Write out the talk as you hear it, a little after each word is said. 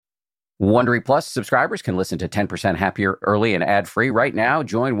Wondery Plus subscribers can listen to 10% Happier early and ad-free right now.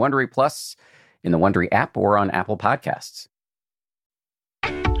 Join Wondery Plus in the Wondery app or on Apple Podcasts.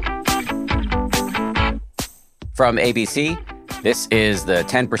 From ABC, this is the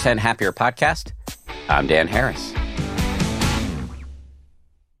 10% Happier podcast. I'm Dan Harris.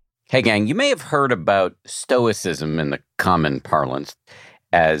 Hey, gang, you may have heard about Stoicism in the common parlance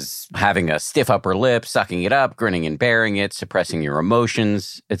as having a stiff upper lip, sucking it up, grinning and bearing it, suppressing your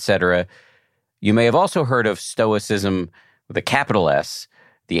emotions, etc. You may have also heard of Stoicism with a capital S,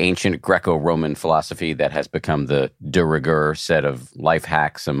 the ancient Greco-Roman philosophy that has become the de rigueur set of life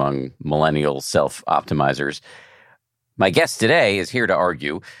hacks among millennial self-optimizers. My guest today is here to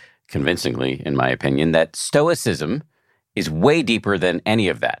argue, convincingly in my opinion, that Stoicism is way deeper than any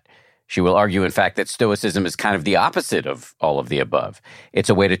of that. She will argue, in fact, that Stoicism is kind of the opposite of all of the above. It's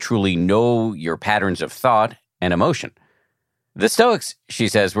a way to truly know your patterns of thought and emotion. The Stoics, she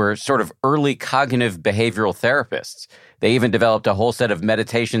says, were sort of early cognitive behavioral therapists. They even developed a whole set of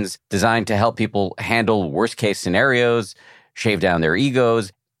meditations designed to help people handle worst-case scenarios, shave down their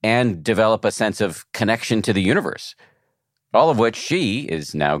egos, and develop a sense of connection to the universe. All of which she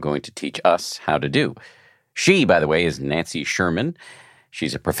is now going to teach us how to do. She, by the way, is Nancy Sherman.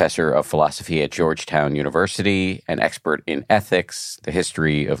 She's a professor of philosophy at Georgetown University, an expert in ethics, the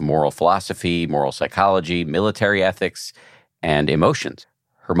history of moral philosophy, moral psychology, military ethics, and emotions.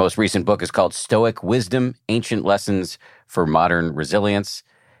 Her most recent book is called Stoic Wisdom, Ancient Lessons for Modern Resilience.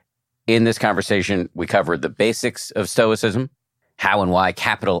 In this conversation, we cover the basics of Stoicism, how and why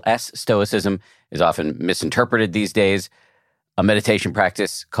capital S Stoicism is often misinterpreted these days, a meditation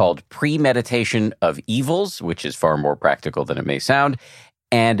practice called premeditation of evils, which is far more practical than it may sound,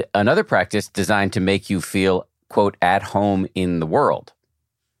 and another practice designed to make you feel, quote, at home in the world.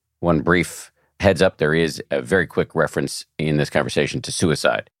 One brief heads up, there is a very quick reference in this conversation to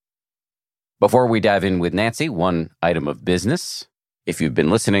suicide. Before we dive in with Nancy, one item of business. If you've been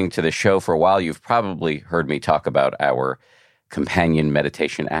listening to the show for a while, you've probably heard me talk about our companion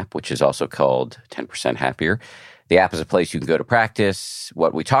meditation app, which is also called 10% Happier. The app is a place you can go to practice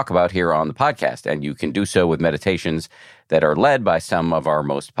what we talk about here on the podcast, and you can do so with meditations that are led by some of our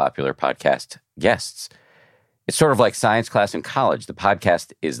most popular podcast guests. It's sort of like science class in college. The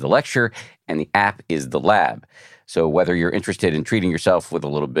podcast is the lecture, and the app is the lab. So whether you're interested in treating yourself with a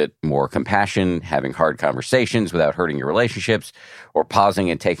little bit more compassion, having hard conversations without hurting your relationships, or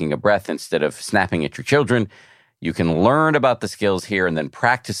pausing and taking a breath instead of snapping at your children, you can learn about the skills here and then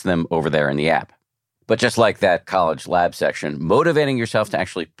practice them over there in the app. But just like that college lab section, motivating yourself to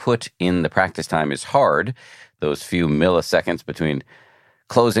actually put in the practice time is hard. Those few milliseconds between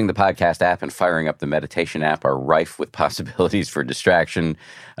closing the podcast app and firing up the meditation app are rife with possibilities for distraction,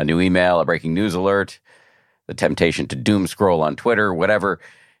 a new email, a breaking news alert, the temptation to doom scroll on Twitter, whatever.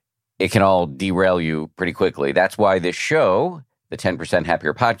 It can all derail you pretty quickly. That's why this show, the 10%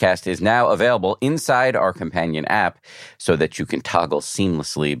 Happier podcast, is now available inside our companion app so that you can toggle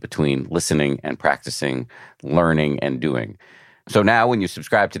seamlessly between listening and practicing, learning and doing. So now when you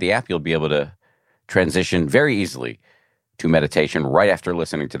subscribe to the app, you'll be able to transition very easily to meditation right after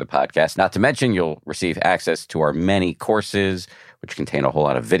listening to the podcast. Not to mention, you'll receive access to our many courses, which contain a whole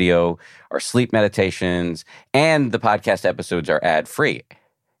lot of video, our sleep meditations, and the podcast episodes are ad-free.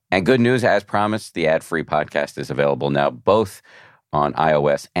 And good news, as promised, the ad-free podcast is available now both on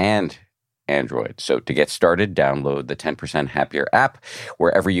iOS and Android. So to get started, download the 10% Happier app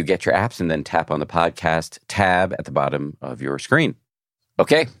wherever you get your apps and then tap on the podcast tab at the bottom of your screen.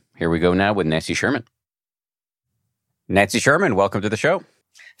 Okay, here we go now with Nancy Sherman. Nancy Sherman, welcome to the show.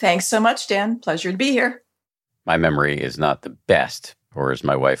 Thanks so much, Dan. Pleasure to be here. My memory is not the best, or as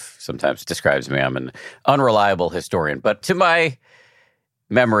my wife sometimes describes me, I'm an unreliable historian. But to my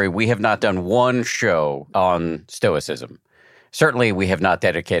memory, we have not done one show on Stoicism. Certainly, we have not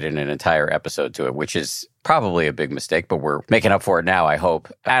dedicated an entire episode to it, which is probably a big mistake, but we're making up for it now, I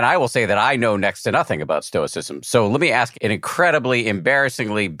hope. And I will say that I know next to nothing about Stoicism. So let me ask an incredibly,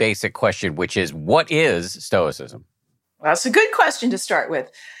 embarrassingly basic question, which is, what is Stoicism? Well, that's a good question to start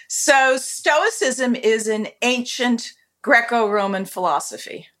with. So Stoicism is an ancient Greco-Roman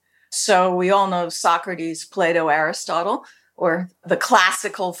philosophy. So we all know Socrates, Plato, Aristotle, or the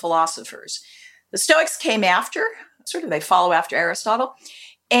classical philosophers. The Stoics came after, they follow after Aristotle,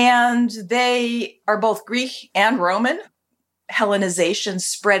 and they are both Greek and Roman. Hellenization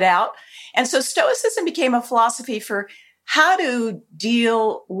spread out. And so Stoicism became a philosophy for how to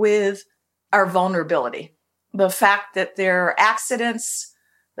deal with our vulnerability. The fact that there are accidents,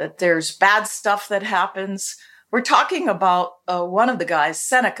 that there's bad stuff that happens. We're talking about one of the guys,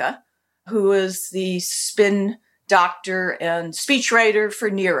 Seneca, who is the spin doctor and speechwriter for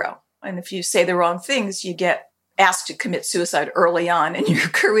Nero. And if you say the wrong things, you get asked to commit suicide early on in your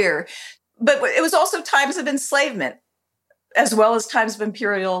career. But it was also times of enslavement, as well as times of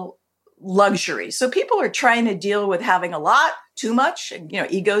imperial luxury. So people are trying to deal with having a lot, too much, and,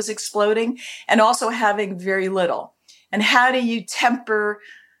 egos exploding, and also having very little. And how do you temper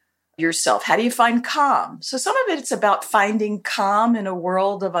yourself? How do you find calm? So some of it's about finding calm in a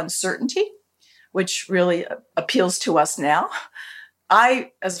world of uncertainty, which really appeals to us now.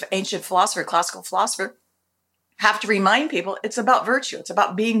 I, as an ancient philosopher, classical philosopher, have to remind people it's about virtue. It's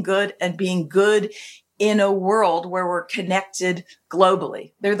about being good and being good in a world where we're connected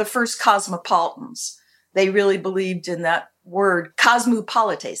globally. They're the first cosmopolitans. They really believed in that word,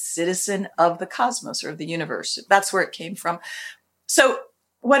 cosmopolites, citizen of the cosmos or of the universe. That's where it came from. So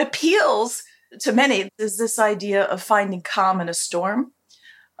what appeals to many is this idea of finding calm in a storm,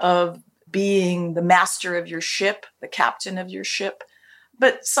 of being the master of your ship, the captain of your ship.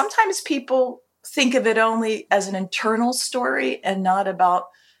 But sometimes people think of it only as an internal story and not about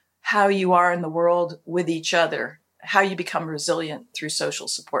how you are in the world with each other, how you become resilient through social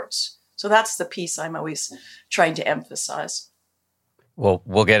supports. So that's the piece I'm always trying to emphasize. Well,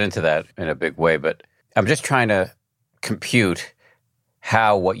 we'll get into that in a big way, but I'm just trying to compute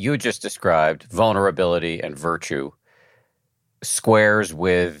how what you just described, vulnerability and virtue, squares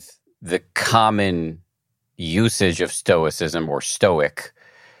with the common usage of Stoicism or Stoic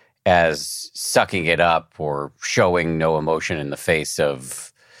as sucking it up or showing no emotion in the face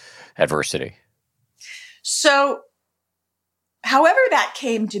of adversity. So, however that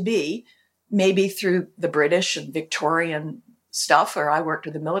came to be, maybe through the British and Victorian stuff, or I worked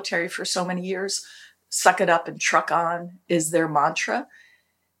with the military for so many years, suck it up and truck on is their mantra.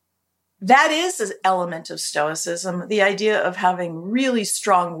 That is an element of Stoicism, the idea of having really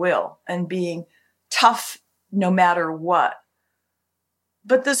strong will and being tough no matter what.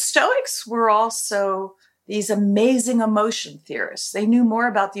 But the Stoics were also these amazing emotion theorists. They knew more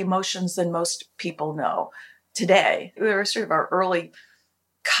about the emotions than most people know today. They were sort of our early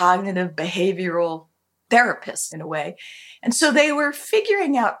cognitive behavioral therapists in a way. And so they were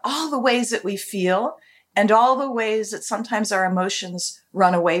figuring out all the ways that we feel and all the ways that sometimes our emotions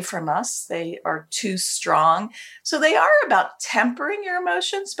run away from us. They are too strong. So they are about tempering your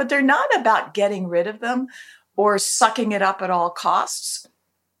emotions, but they're not about getting rid of them or sucking it up at all costs.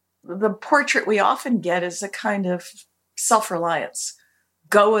 The portrait we often get is a kind of self-reliance,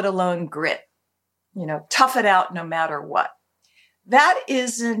 go it alone grit, tough it out no matter what. That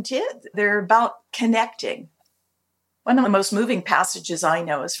isn't it. They're about connecting. One of the most moving passages I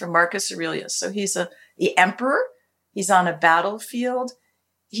know is from Marcus Aurelius. So he's the emperor. He's on a battlefield.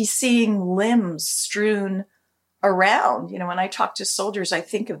 He's seeing limbs strewn around. When I talk to soldiers, I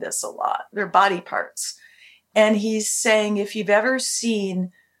think of this a lot. They're body parts. And he's saying, if you've ever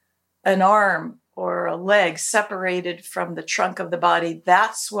seen an arm or a leg separated from the trunk of the body,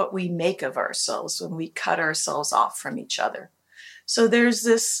 that's what we make of ourselves when we cut ourselves off from each other. So there's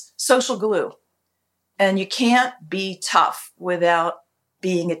this social glue, and you can't be tough without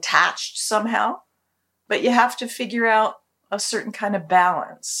being attached somehow, but you have to figure out a certain kind of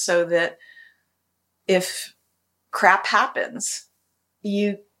balance so that if crap happens,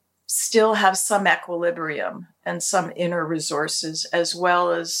 you still have some equilibrium and some inner resources, as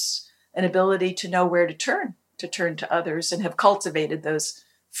well as an ability to know where to turn to others, and have cultivated those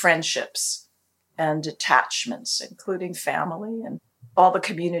friendships and attachments, including family and all the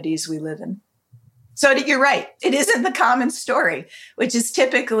communities we live in. So you're right. It isn't the common story, which is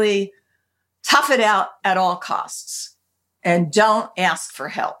typically tough it out at all costs and don't ask for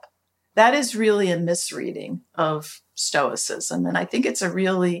help. That is really a misreading of Stoicism. And I think it's a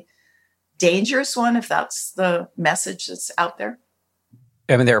really dangerous one if that's the message that's out there.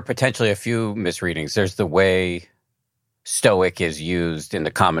 I mean, there are potentially a few misreadings. There's the way Stoic is used in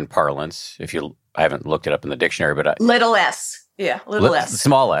the common parlance. I haven't looked it up in the dictionary, but little s. Yeah, little s.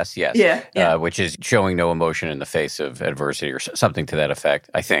 Small s, yes. Yeah. Which is showing no emotion in the face of adversity or something to that effect,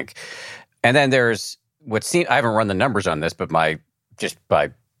 I think. And then there's I haven't run the numbers on this, but just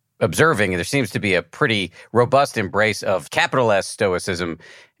by observing, there seems to be a pretty robust embrace of capital S Stoicism,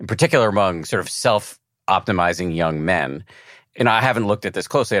 in particular among sort of self-optimizing young men. And I haven't looked at this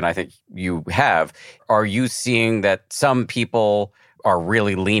closely, and I think you have. Are you seeing that some people are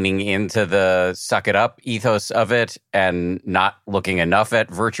really leaning into the suck it up ethos of it and not looking enough at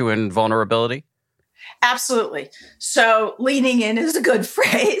virtue and vulnerability? Absolutely. So leaning in is a good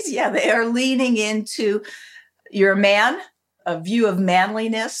phrase. Yeah, they are leaning into you're a man, a view of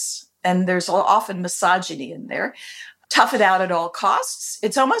manliness, and there's often misogyny in there. Tough it out at all costs.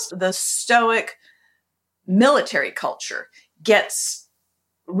 It's almost the Stoic military culture gets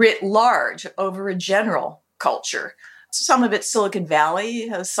writ large over a general culture. Some of it, Silicon Valley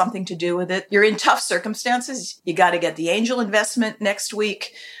has something to do with it. You're in tough circumstances. You got to get the angel investment next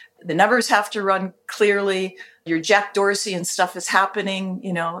week. The numbers have to run clearly. Your Jack Dorsey and stuff is happening,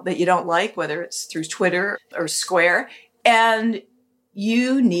 that you don't like, whether it's through Twitter or Square. And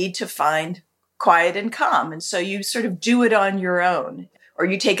you need to find quiet and calm. And so you sort of do it on your own. Or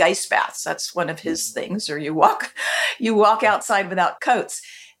you take ice baths. That's one of his things. Or you walk outside without coats.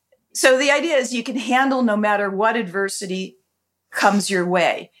 So the idea is you can handle no matter what adversity comes your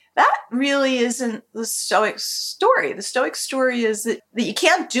way. That really isn't the Stoic story. The Stoic story is that you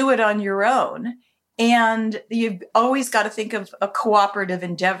can't do it on your own. And you've always got to think of a cooperative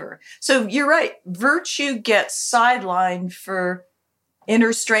endeavor. So you're right. Virtue gets sidelined for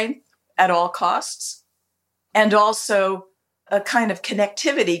inner strength at all costs. And also a kind of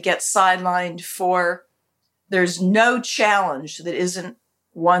connectivity gets sidelined for there's no challenge that isn't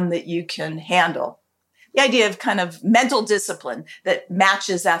one that you can handle. The idea of kind of mental discipline that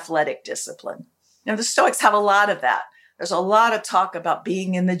matches athletic discipline. The Stoics have a lot of that. There's a lot of talk about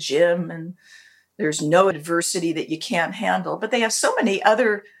being in the gym and there's no adversity that you can't handle, but they have so many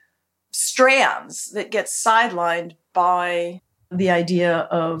other strands that get sidelined by the idea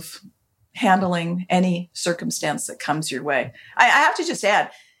of handling any circumstance that comes your way. I have to just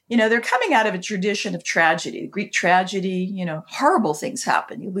add, they're coming out of a tradition of tragedy, Greek tragedy, horrible things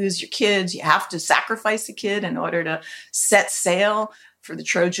happen. You lose your kids. You have to sacrifice a kid in order to set sail for the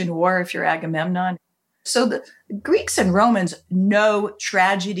Trojan War if you're Agamemnon. So the Greeks and Romans know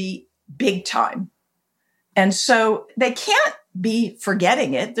tragedy big time. And so they can't be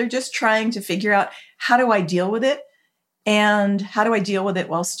forgetting it. They're just trying to figure out, how do I deal with it? And how do I deal with it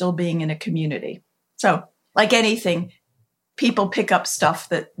while still being in a community? So like anything, people pick up stuff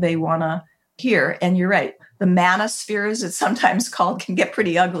that they want to hear. And you're right. The manosphere, as it's sometimes called, can get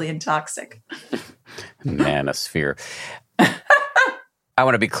pretty ugly and toxic. Manosphere. I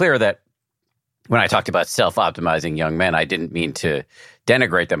want to be clear that when I talked about self-optimizing young men, I didn't mean to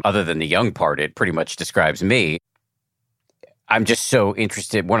denigrate them. Other than the young part, it pretty much describes me. I'm just so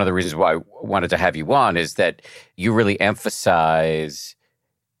interested. One of the reasons why I wanted to have you on is that you really emphasize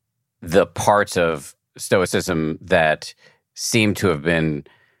the parts of Stoicism that seem to have been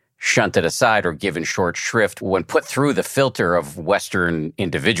shunted aside or given short shrift when put through the filter of Western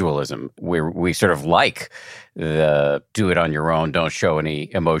individualism, where we sort of like the do it on your own, don't show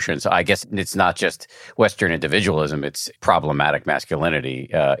any emotions. I guess it's not just Western individualism, it's problematic masculinity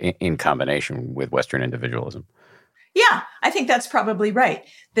in combination with Western individualism. Yeah, I think that's probably right.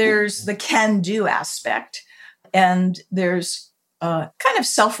 There's the can-do aspect, and there's a kind of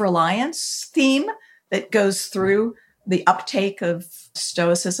self-reliance theme that goes through the uptake of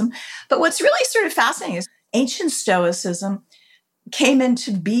Stoicism. But what's really sort of fascinating is ancient Stoicism came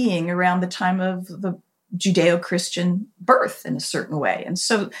into being around the time of the Judeo-Christian birth in a certain way. And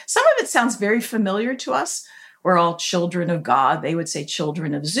so some of it sounds very familiar to us. We're all children of God. They would say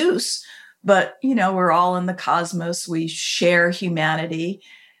children of Zeus. But, we're all in the cosmos. We share humanity.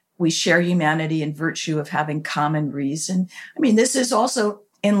 We share humanity in virtue of having common reason. I mean, this is also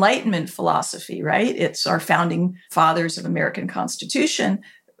Enlightenment philosophy, right? It's our founding fathers of American Constitution.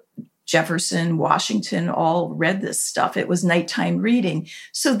 Jefferson, Washington, all read this stuff. It was nighttime reading.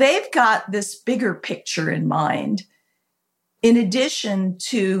 So they've got this bigger picture in mind. In addition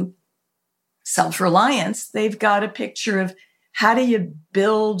to self-reliance, they've got a picture of how do you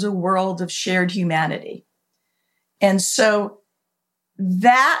build a world of shared humanity? And so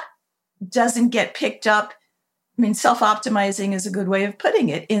that doesn't get picked up. I mean, self-optimizing is a good way of putting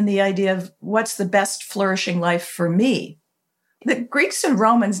it, in the idea of what's the best flourishing life for me. The Greeks and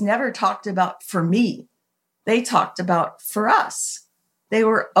Romans never talked about for me. They talked about for us. They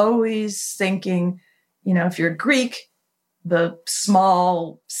were always thinking, if you're Greek, the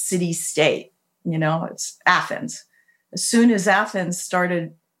small city state, it's Athens. As soon as Athens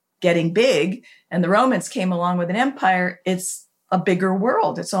started getting big and the Romans came along with an empire, it's a bigger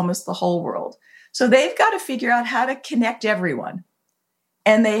world. It's almost the whole world. So they've got to figure out how to connect everyone.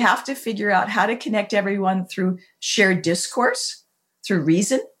 And they have to figure out how to connect everyone through shared discourse, through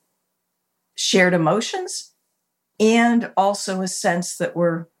reason, shared emotions, and also a sense that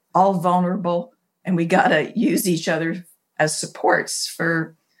we're all vulnerable and we got to use each other as supports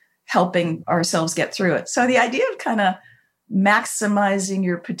for helping ourselves get through it. So the idea of kind of maximizing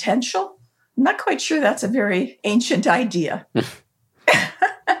your potential, I'm not quite sure that's a very ancient idea.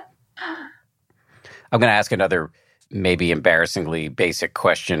 I'm going to ask another maybe embarrassingly basic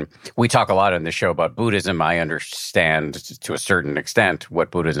question. We talk a lot on the show about Buddhism. I understand to a certain extent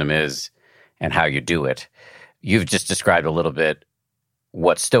what Buddhism is and how you do it. You've just described a little bit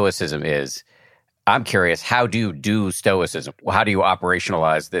what Stoicism is, I'm curious, how do you do Stoicism? How do you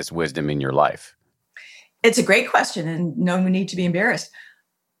operationalize this wisdom in your life? It's a great question, and no need to be embarrassed.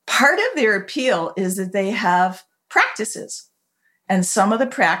 Part of their appeal is that they have practices. And some of the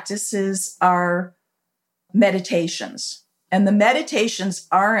practices are meditations. And the meditations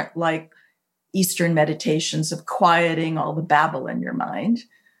aren't like Eastern meditations of quieting all the babble in your mind,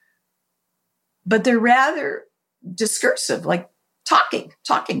 but they're rather discursive, like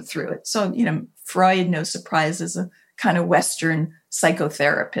talking through it. So, Freud, no surprise, is a kind of Western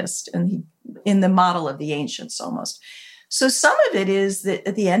psychotherapist, and he, in the model of the ancients almost. So some of it is that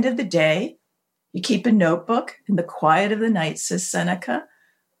at the end of the day, you keep a notebook in the quiet of the night, says Seneca.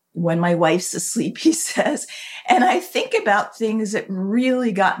 When my wife's asleep, he says, and I think about things that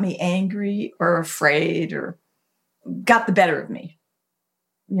really got me angry or afraid or got the better of me.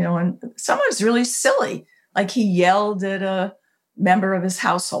 And someone was really silly. Like he yelled at a member of his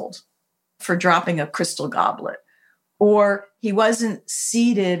household for dropping a crystal goblet. Or he wasn't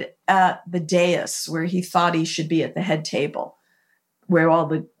seated at the dais where he thought he should be at the head table, where all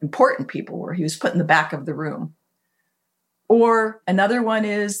the important people were. He was put in the back of the room. Or another one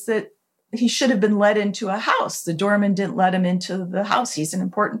is that he should have been let into a house. The doorman didn't let him into the house. He's an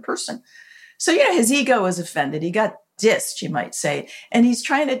important person. So, his ego was offended. He got dissed, you might say. And he's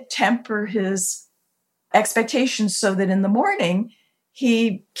trying to temper his expectations so that in the morning,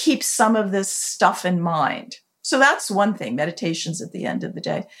 he keeps some of this stuff in mind. So that's one thing, meditations at the end of the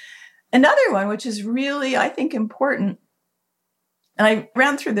day. Another one, which is really, I think, important, and I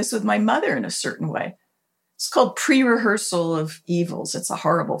ran through this with my mother in a certain way. It's called pre-rehearsal of evils. It's a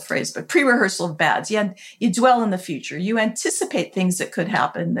horrible phrase, but pre-rehearsal of bads. You dwell in the future. You anticipate things that could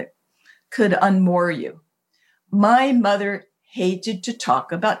happen that could unmoor you. My mother hated to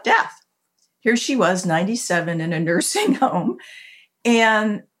talk about death. Here she was, 97, in a nursing home,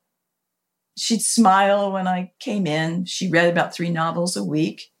 and she'd smile when I came in. She read about 3 novels a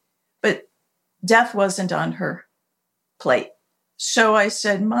week, but death wasn't on her plate. So I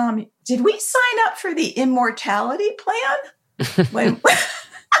said, Mom, did we sign up for the immortality plan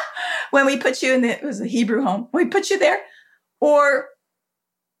when we put you in it was a Hebrew home, when we put you there? Or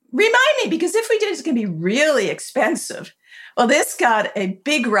remind me, because if we did, it's going to be really expensive. Well, this got a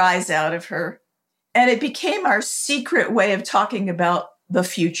big rise out of her, and it became our secret way of talking about the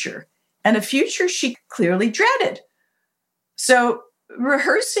future, and a future she clearly dreaded. So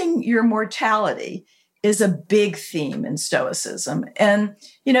rehearsing your mortality is a big theme in Stoicism. And,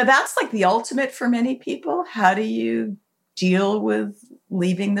 that's like the ultimate for many people. How do you deal with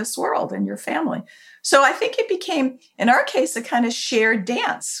leaving this world and your family? So I think it became, in our case, a kind of shared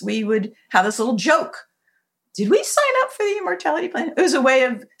dance. We would have this little joke. Did we sign up for the immortality plan? It was a way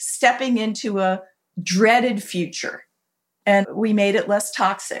of stepping into a dreaded future, and we made it less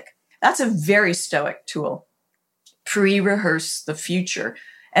toxic. That's a very Stoic tool. Pre-rehearse the future,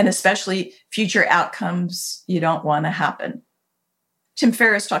 and especially future outcomes you don't want to happen. Tim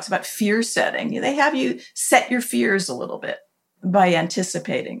Ferriss talks about fear setting. They have you set your fears a little bit by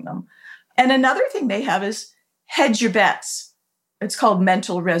anticipating them. And another thing they have is hedge your bets. It's called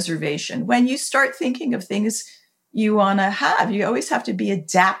mental reservation. When you start thinking of things you want to have, you always have to be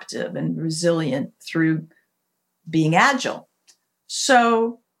adaptive and resilient through being agile.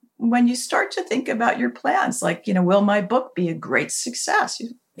 So when you start to think about your plans, like, will my book be a great success?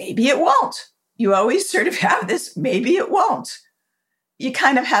 Maybe it won't. You always sort of have this, maybe it won't. You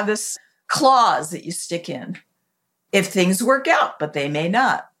kind of have this clause that you stick in. If things work out, but they may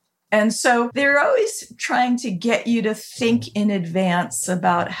not. And so they're always trying to get you to think in advance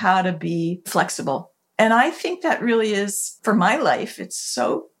about how to be flexible. And I think that really is, for my life, it's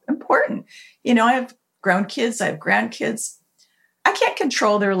so important. I have grown kids, I have grandkids. I can't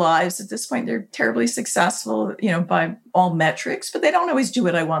control their lives at this point. They're terribly successful, by all metrics, but they don't always do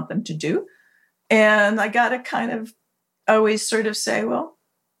what I want them to do. And I got to kind of always sort of say, well,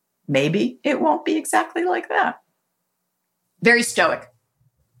 maybe it won't be exactly like that. Very Stoic.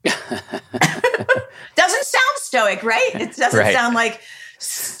 Doesn't sound Stoic, right? It doesn't sound like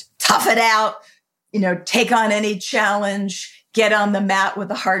tough it out, take on any challenge, get on the mat with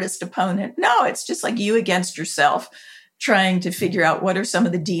the hardest opponent. No, it's just like you against yourself, trying to figure out what are some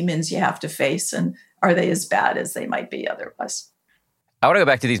of the demons you have to face, and are they as bad as they might be otherwise? I want to go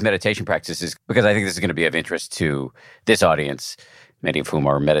back to these meditation practices because I think this is going to be of interest to this audience, many of whom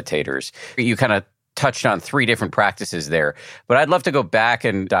are meditators. You kind of touched on 3 different practices there, but I'd love to go back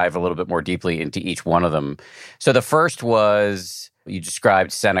and dive a little bit more deeply into each one of them. So the first was, you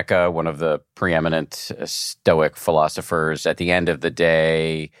described Seneca, one of the preeminent Stoic philosophers. At the end of the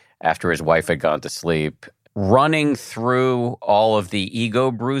day, after his wife had gone to sleep, running through all of the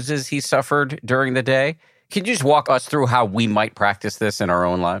ego bruises he suffered during the day. Can you just walk us through how we might practice this in our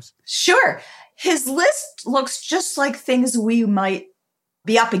own lives? Sure. His list looks just like things we might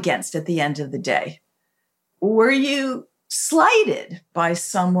be up against at the end of the day. Were you slighted by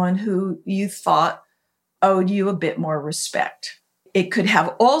someone who you thought owed you a bit more respect? It could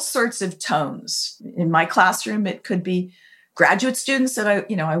have all sorts of tones. In my classroom, it could be graduate students that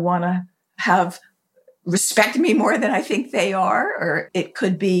I want to have respect me more than I think they are, or it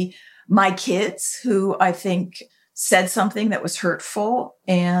could be my kids who I think said something that was hurtful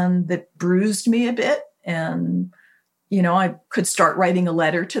and that bruised me a bit. And, I could start writing a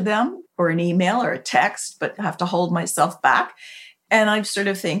letter to them or an email or a text, but have to hold myself back. And I sort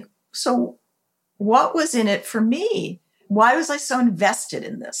of think, so what was in it for me? Why was I so invested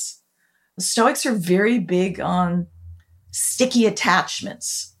in this? The Stoics are very big on sticky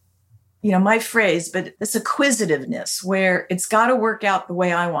attachments. My phrase, but this acquisitiveness where it's got to work out the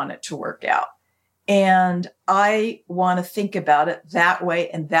way I want it to work out. And I want to think about it that way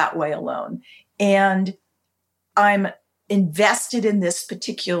and that way alone. And I'm invested in this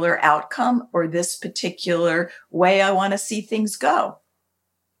particular outcome or this particular way I want to see things go.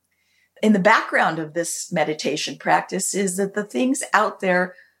 In the background of this meditation practice is that the things out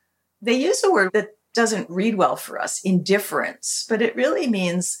there, they use a word that doesn't read well for us, indifference, but it really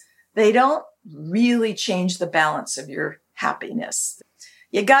means they don't really change the balance of your happiness.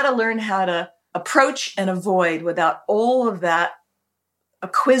 You got to learn how to approach and avoid without all of that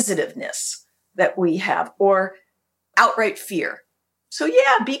acquisitiveness that we have or outright fear. So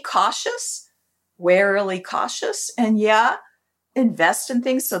be cautious, warily cautious, and invest in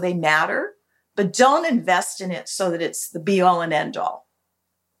things so they matter, but don't invest in it so that it's the be all and end all.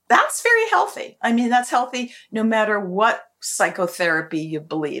 That's very healthy. I mean, that's healthy no matter what psychotherapy you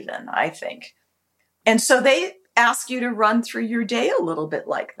believe in, I think. And so they ask you to run through your day a little bit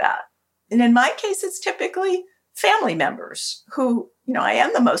like that. And in my case, it's typically family members who, I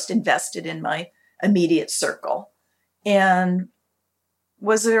am the most invested in my immediate circle. And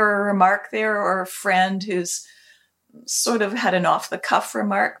was there a remark there or a friend who's sort of had an off-the-cuff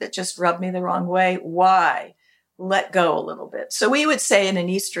remark that just rubbed me the wrong way? Why? Let go a little bit. So we would say in an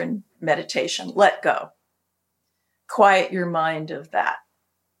Eastern meditation, let go. Quiet your mind of that.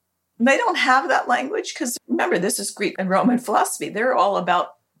 And they don't have that language because remember, this is Greek and Roman philosophy. They're all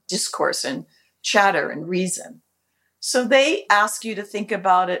about discourse and chatter and reason. So they ask you to think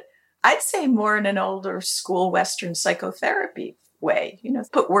about it, I'd say more in an older school Western psychotherapy way,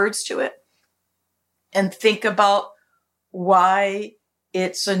 put words to it and think about why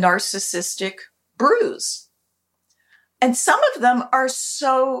it's a narcissistic bruise. And some of them are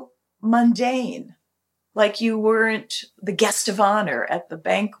so mundane, like you weren't the guest of honor at the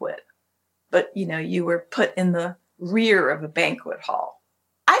banquet, but you were put in the rear of a banquet hall.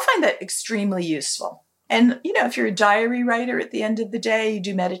 I find that extremely useful. And, if you're a diary writer at the end of the day, you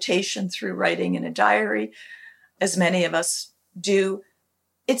do meditation through writing in a diary, as many of us do.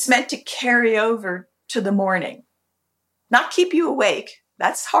 It's meant to carry over to the morning, not keep you awake.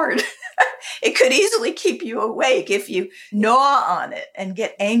 That's hard. It could easily keep you awake if you gnaw on it and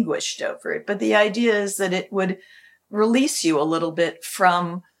get anguished over it. But the idea is that it would release you a little bit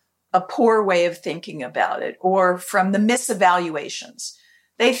from a poor way of thinking about it or from the misevaluations.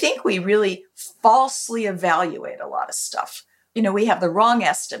 They think we really falsely evaluate a lot of stuff. We have the wrong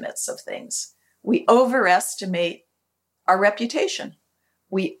estimates of things. We overestimate our reputation.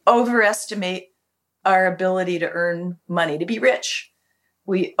 We overestimate our ability to earn money, to be rich.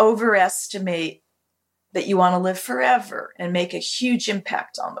 We overestimate that you want to live forever and make a huge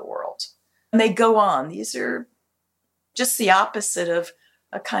impact on the world. And they go on. These are just the opposite of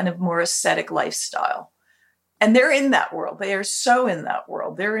a kind of more ascetic lifestyle. And they're in that world. They are so in that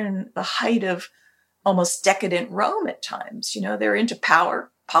world. They're in the height of almost decadent Rome at times. They're into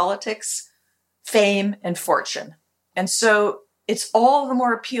power, politics, fame, and fortune. And so it's all the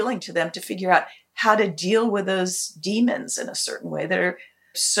more appealing to them to figure out how to deal with those demons in a certain way that are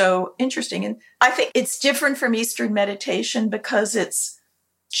so interesting. And I think it's different from Eastern meditation because it's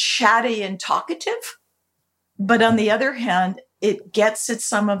chatty and talkative. But on the other hand, it gets at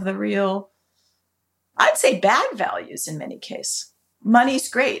some of the real, I'd say, bad values in many cases. Money's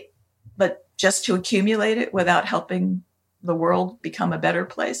great, but just to accumulate it without helping the world become a better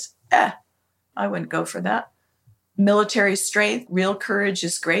place, I wouldn't go for that. Military strength, real courage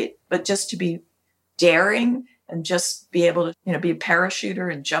is great, but just to be daring and just be able to, be a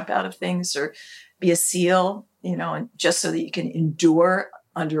parachuter and jump out of things or be a SEAL, and just so that you can endure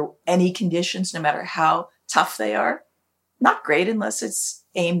under any conditions, no matter how tough they are. Not great unless it's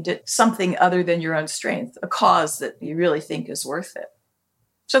aimed at something other than your own strength, a cause that you really think is worth it.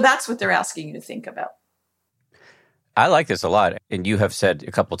 So that's what they're asking you to think about. I like this a lot. And you have said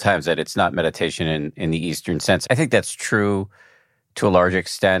a couple of times that it's not meditation in the Eastern sense. I think that's true to a large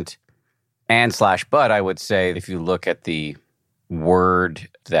extent. But I would say if you look at the word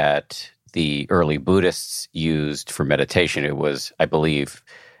that the early Buddhists used for meditation, it was, I believe,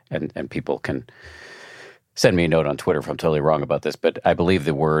 and people can send me a note on Twitter if I'm totally wrong about this, but I believe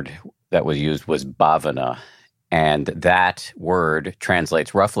the word that was used was bhavana. And that word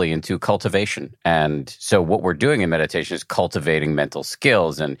translates roughly into cultivation. And so what we're doing in meditation is cultivating mental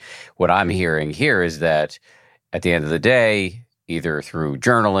skills. And what I'm hearing here is that at the end of the day, either through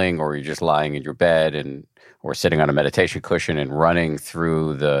journaling or you're just lying in your bed or sitting on a meditation cushion and running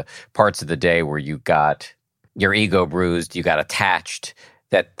through the parts of the day where you got your ego bruised, you got attached,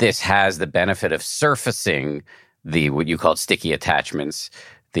 that this has the benefit of surfacing what you call sticky attachments,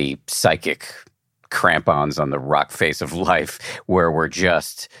 the psychic crampons on the rock face of life, where we're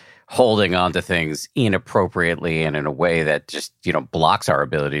just holding on to things inappropriately and in a way that just, blocks our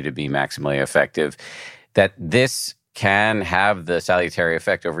ability to be maximally effective, that this can have the salutary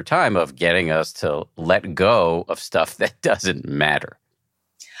effect over time of getting us to let go of stuff that doesn't matter.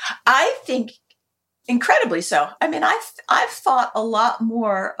 I think incredibly so. I mean, I've thought a lot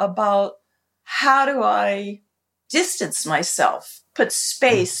more about how do I distance myself, put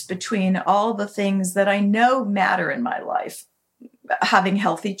space between all the things that I know matter in my life. Having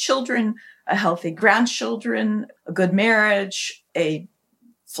healthy children, a healthy grandchildren, a good marriage, a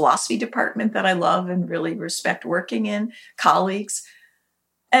philosophy department that I love and really respect working in, colleagues.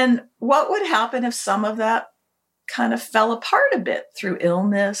 And what would happen if some of that kind of fell apart a bit through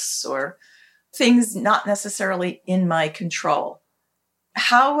illness or things not necessarily in my control?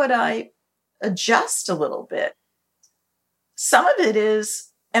 How would I adjust a little bit? Some of it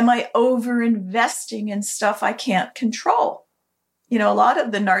is, am I over-investing in stuff I can't control? A lot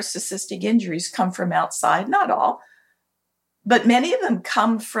of the narcissistic injuries come from outside, not all, but many of them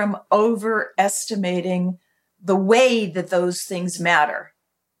come from overestimating the way that those things matter,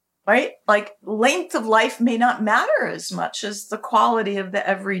 right? Like length of life may not matter as much as the quality of the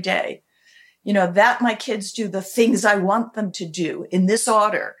everyday. That my kids do the things I want them to do in this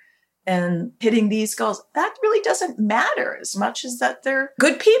order and hitting these goals, that really doesn't matter as much as that they're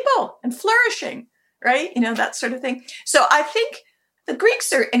good people and flourishing, right? That sort of thing. So I think the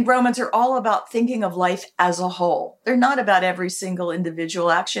Greeks and Romans are all about thinking of life as a whole. They're not about every single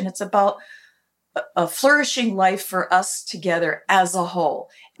individual action. It's about a flourishing life for us together as a whole.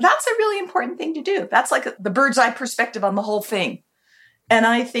 That's a really important thing to do. That's like the bird's eye perspective on the whole thing. And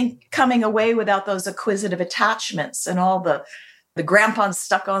I think coming away without those acquisitive attachments and all the grampons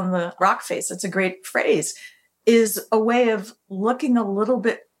stuck on the rock face, that's a great phrase, is a way of looking a little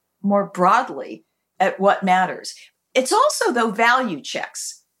bit more broadly at what matters. It's also, though, value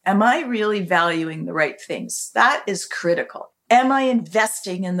checks. Am I really valuing the right things? That is critical. Am I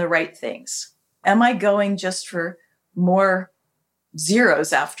investing in the right things? Am I going just for more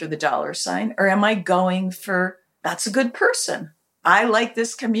zeros after the dollar sign? Or am I going for, that's a good person. I like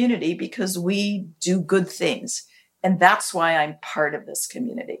this community because we do good things. And that's why I'm part of this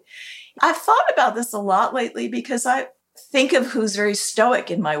community. I've thought about this a lot lately because I think of who's very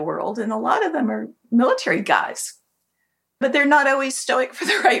stoic in my world. And a lot of them are military guys. But they're not always stoic for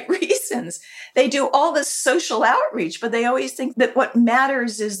the right reasons. They do all this social outreach, but they always think that what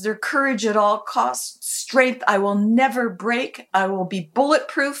matters is their courage at all costs, strength. I will never break. I will be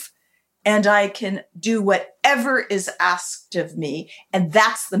bulletproof, and I can do whatever is asked of me. And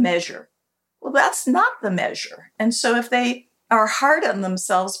that's the measure. Well, that's not the measure. And so if they are hard on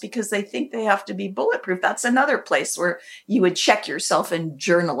themselves because they think they have to be bulletproof, that's another place where you would check yourself in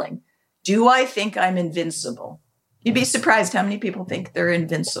journaling. Do I think I'm invincible? You'd be surprised how many people think they're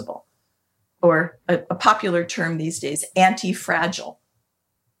invincible. Or a popular term these days, anti-fragile.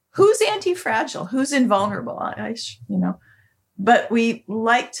 Who's anti-fragile? Who's invulnerable? But we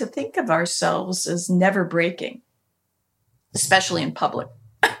like to think of ourselves as never breaking, especially in public.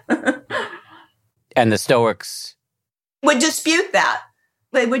 And the Stoics would dispute that.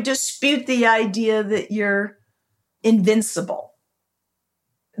 They would dispute the idea that you're invincible.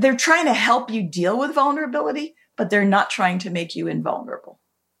 They're trying to help you deal with vulnerability, but they're not trying to make you invulnerable.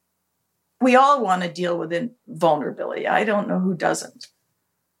 We all want to deal with vulnerability. I don't know who doesn't.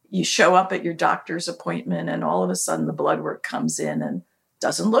 You show up at your doctor's appointment and all of a sudden the blood work comes in and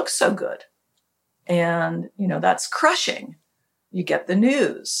doesn't look so good. And, that's crushing. You get the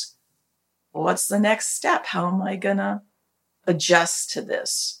news. Well, what's the next step? How am I going to adjust to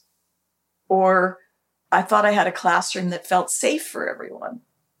this? Or I thought I had a classroom that felt safe for everyone,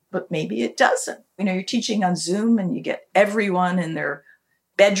 but maybe it doesn't. You're teaching on Zoom and you get everyone in their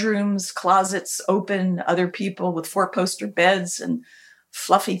bedrooms, closets open, other people with 4-poster beds and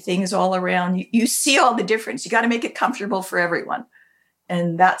fluffy things all around. You see all the difference. You got to make it comfortable for everyone.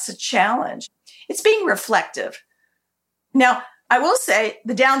 And that's a challenge. It's being reflective. Now, I will say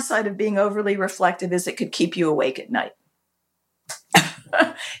the downside of being overly reflective is it could keep you awake at night.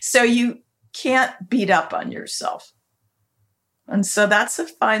 So you can't beat up on yourself. And so that's a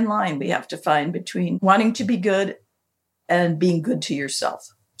fine line we have to find between wanting to be good and being good to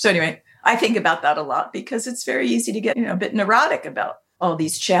yourself. So anyway, I think about that a lot because it's very easy to get, a bit neurotic about all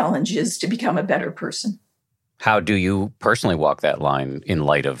these challenges to become a better person. How do you personally walk that line in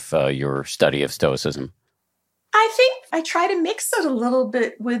light of your study of Stoicism? I think I try to mix it a little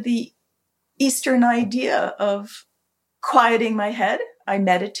bit with the Eastern idea of quieting my head. I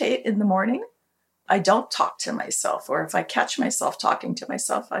meditate in the morning. I don't talk to myself, or if I catch myself talking to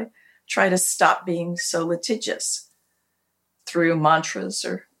myself, I try to stop being so litigious through mantras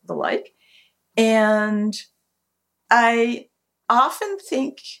or the like. And I often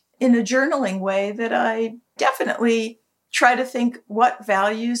think in a journaling way that I definitely try to think what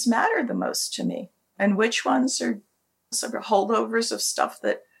values matter the most to me and which ones are sort of holdovers of stuff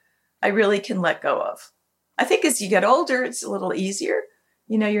that I really can let go of. I think as you get older, it's a little easier.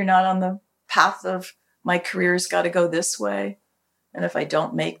 You're not on the path of my career's got to go this way. And if I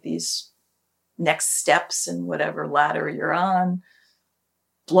don't make these next steps in whatever ladder you're on,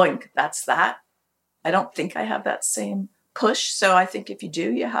 blink, that's that. I don't think I have that same push. So I think if you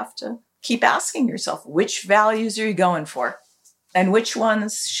do, you have to keep asking yourself, which values are you going for? And which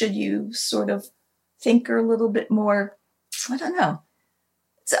ones should you sort of think are a little bit more, I don't know.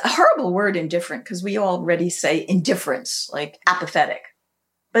 It's a horrible word, indifferent, because we already say indifference, like apathetic.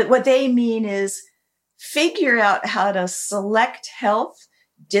 But what they mean is figure out how to select health,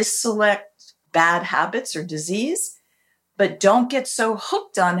 disselect bad habits or disease, but don't get so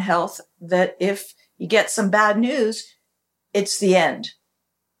hooked on health that if you get some bad news, it's the end.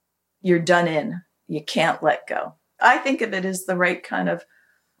 You're done in. You can't let go. I think of it as the right kind of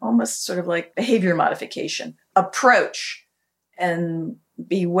almost sort of like behavior modification approach, and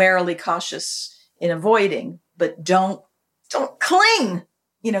be warily cautious in avoiding, but don't cling.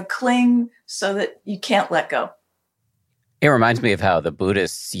 Cling so that you can't let go. It reminds me of how the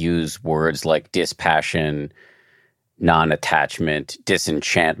Buddhists use words like dispassion, non-attachment,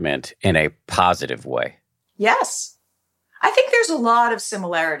 disenchantment in a positive way. Yes. I think there's a lot of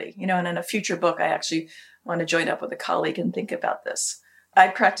similarity, and in a future book, I actually want to join up with a colleague and think about this. I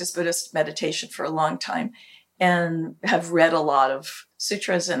practiced Buddhist meditation for a long time and have read a lot of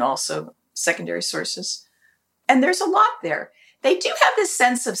sutras and also secondary sources. And there's a lot there. They do have this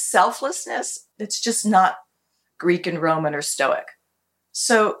sense of selflessness. It's just not Greek and Roman or Stoic.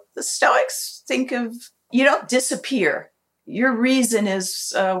 So the Stoics think of, you don't disappear. Your reason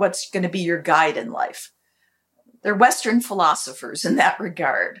is what's going to be your guide in life. They're Western philosophers in that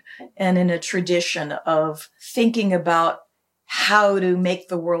regard, and in a tradition of thinking about how to make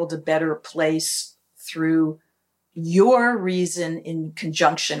the world a better place through your reason in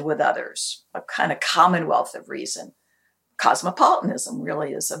conjunction with others, a kind of commonwealth of reason. Cosmopolitanism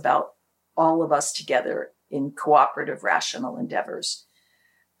really is about all of us together in cooperative, rational endeavors.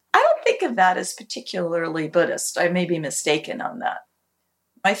 I don't think of that as particularly Buddhist. I may be mistaken on that.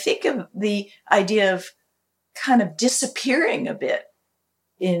 I think of the idea of kind of disappearing a bit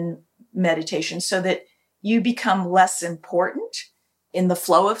in meditation so that you become less important in the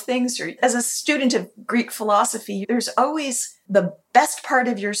flow of things. Or as a student of Greek philosophy, there's always the best part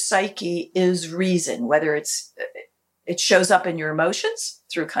of your psyche is reason, whether it shows up in your emotions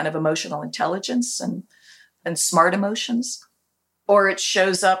through kind of emotional intelligence and smart emotions, or it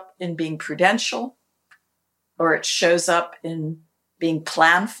shows up in being prudential, or it shows up in being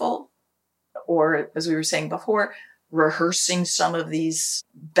planful, or, as we were saying before, rehearsing some of these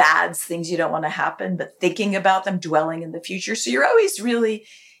bad things you don't want to happen, but thinking about them, dwelling in the future. So you're always really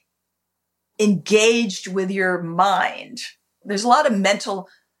engaged with your mind. There's a lot of mental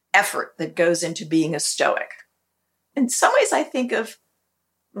effort that goes into being a Stoic. In some ways, I think of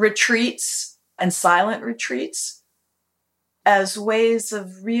retreats and silent retreats as ways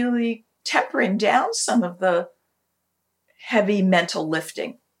of really tempering down some of the heavy mental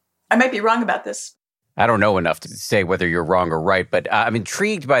lifting. I might be wrong about this. I don't know enough to say whether you're wrong or right, but I'm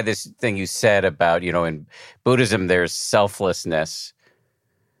intrigued by this thing you said about, in Buddhism, there's selflessness,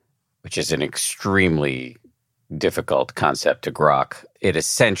 which is an extremely difficult concept to grok. It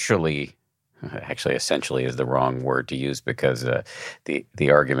essentially Actually, essentially is the wrong word to use, because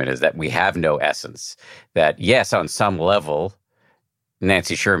the argument is that we have no essence. That, yes, on some level,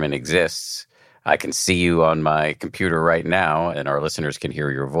 Nancy Sherman exists. I can see you on my computer right now, and our listeners can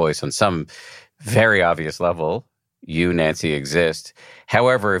hear your voice. On some very obvious level, you, Nancy, exist.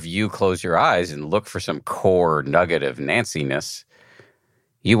 However, if you close your eyes and look for some core nugget of Nancy-ness,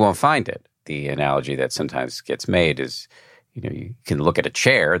 you won't find it. The analogy that sometimes gets made is, you can look at a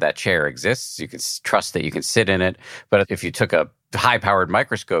chair, that chair exists, you can trust that you can sit in it. But if you took a high-powered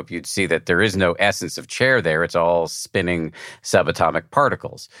microscope, you'd see that there is no essence of chair there. It's all spinning subatomic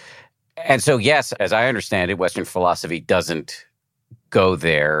particles. And so, yes, as I understand it, Western philosophy doesn't go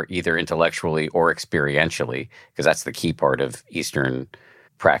there either intellectually or experientially, because that's the key part of Eastern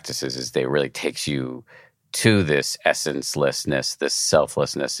practices, is they really takes you to this essencelessness, this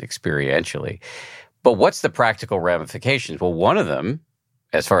selflessness experientially. But what's the practical ramifications? Well, one of them,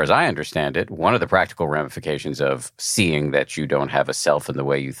 as far as I understand it, one of the practical ramifications of seeing that you don't have a self in the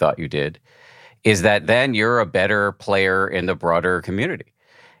way you thought you did is that then you're a better player in the broader community.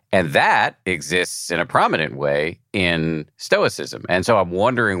 And that exists in a prominent way in Stoicism. And so I'm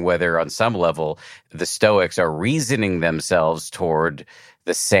wondering whether on some level the Stoics are reasoning themselves toward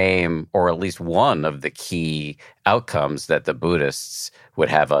the same, or at least one of the key outcomes that the Buddhists would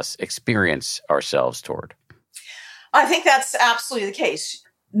have us experience ourselves toward. I think that's absolutely the case.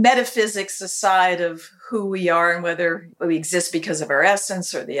 Metaphysics aside of who we are and whether we exist because of our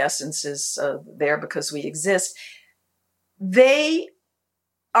essence or the essence is there because we exist, they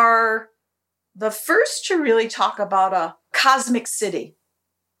are the first to really talk about a cosmic city,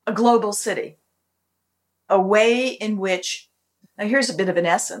 a global city, a way in which, now here's a bit of an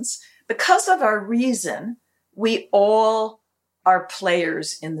essence, because of our reason, we all are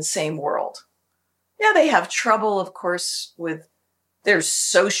players in the same world. Yeah, they have trouble, of course, with their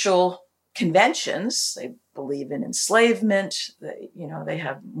social conventions. They believe in enslavement. They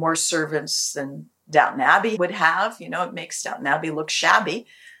have more servants than Downton Abbey would have. It makes Downton Abbey look shabby.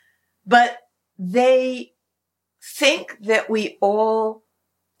 But they think that we all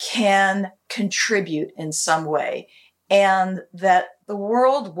can contribute in some way, and that the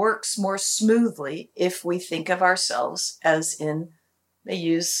world works more smoothly if we think of ourselves as in, they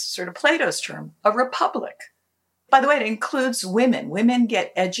use sort of Plato's term, a republic. By the way, it includes women. Women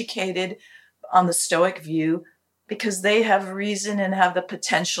get educated on the Stoic view because they have reason and have the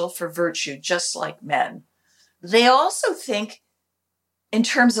potential for virtue, just like men. They also think in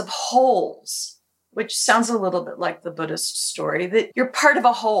terms of wholes, which sounds a little bit like the Buddhist story, that you're part of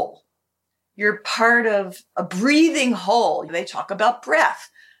a whole. You're part of a breathing whole. They talk about breath.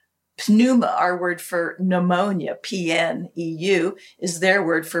 Pneuma, our word for pneumonia, P-N-E-U, is their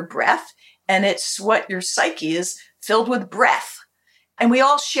word for breath. And it's what your psyche is filled with breath. And we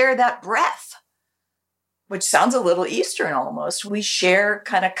all share that breath, which sounds a little Eastern almost. We share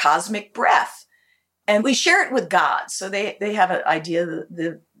kind of cosmic breath. And we share it with God. So they have an idea that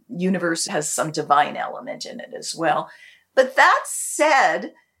the universe has some divine element in it as well. But that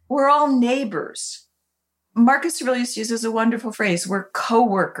said, we're all neighbors. Marcus Aurelius uses a wonderful phrase. We're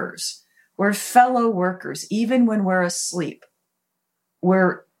co-workers. We're fellow workers. Even when we're asleep,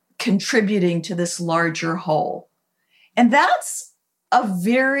 we're contributing to this larger whole. And that's a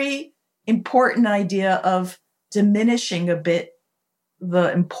very important idea of diminishing a bit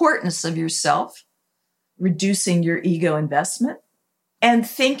the importance of yourself, reducing your ego investment, and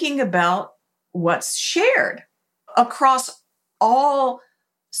thinking about what's shared across all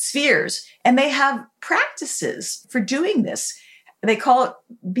spheres. And they have practices for doing this. They call it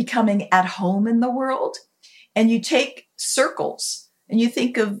becoming at home in the world. And you take circles and you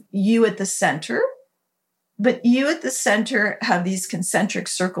think of you at the center, but you at the center have these concentric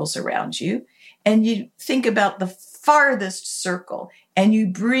circles around you. And you think about the farthest circle and you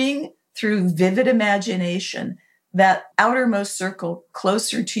bring through vivid imagination that outermost circle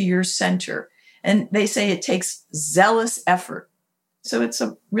closer to your center. And they say it takes zealous effort. So it's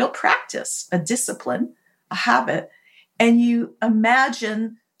a real practice, a discipline, a habit. And you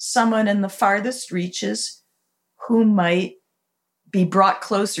imagine someone in the farthest reaches who might be brought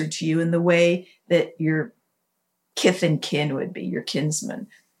closer to you in the way that your kith and kin would be, your kinsman,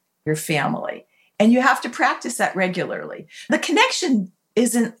 your family. And you have to practice that regularly. The connection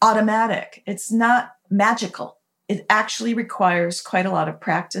isn't automatic. It's not magical. It actually requires quite a lot of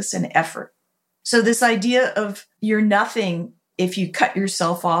practice and effort. So this idea of you're nothing if you cut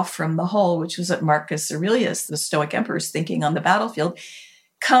yourself off from the whole, which was what Marcus Aurelius, the Stoic emperor, is thinking on the battlefield,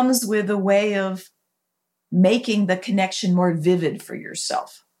 comes with a way of making the connection more vivid for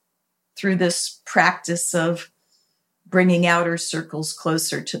yourself through this practice of bringing outer circles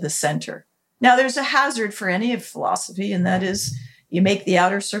closer to the center. Now, there's a hazard for any of philosophy, and that is you make the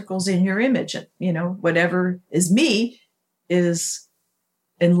outer circles in your image. Whatever is me is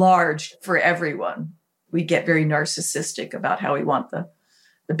enlarged for everyone. We get very narcissistic about how we want the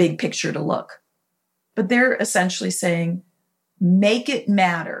big picture to look. But they're essentially saying, make it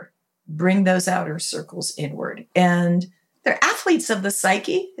matter. Bring those outer circles inward. And they're athletes of the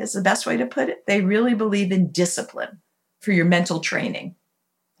psyche, is the best way to put it. They really believe in discipline for your mental training.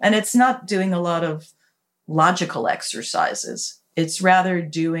 And it's not doing a lot of logical exercises. It's rather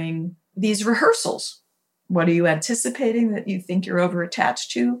doing these rehearsals. What are you anticipating that you think you're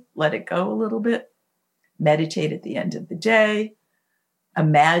over-attached to? Let it go a little bit. Meditate at the end of the day.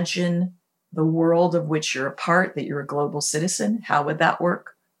 Imagine the world of which you're a part, that you're a global citizen. How would that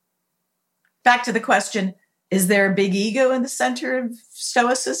work? Back to the question, is there a big ego in the center of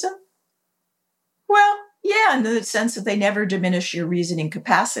Stoicism? Well, yeah, in the sense that they never diminish your reasoning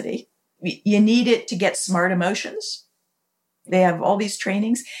capacity. You need it to get smart emotions. They have all these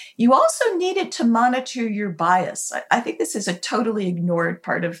trainings. You also need it to monitor your bias. I think this is a totally ignored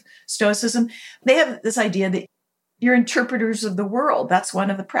part of Stoicism. They have this idea that you're interpreters of the world. That's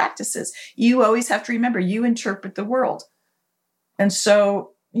one of the practices. You always have to remember, you interpret the world. And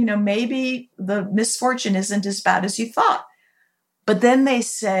so, maybe the misfortune isn't as bad as you thought. But then they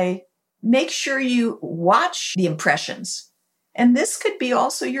say, make sure you watch the impressions. And this could be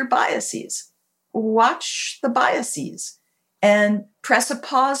also your biases. Watch the biases and press a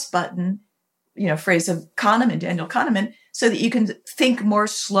pause button, phrase of Kahneman, Daniel Kahneman, so that you can think more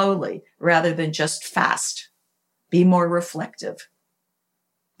slowly rather than just fast. Be more reflective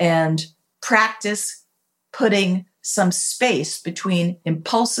and practice putting some space between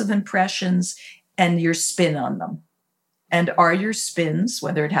impulsive impressions and your spin on them. And are your spins,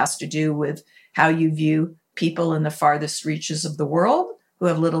 whether it has to do with how you view people in the farthest reaches of the world who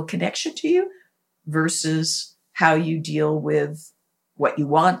have little connection to you versus how you deal with what you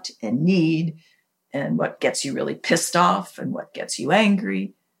want and need and what gets you really pissed off and what gets you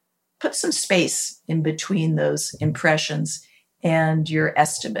angry. Put some space in between those impressions and your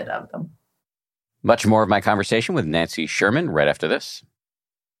estimate of them. Much more of my conversation with Nancy Sherman right after this.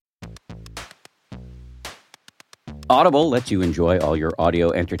 Audible lets you enjoy all your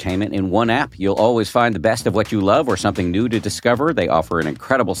audio entertainment in one app. You'll always find the best of what you love or something new to discover. They offer an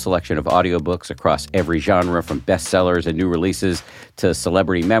incredible selection of audiobooks across every genre, from bestsellers and new releases to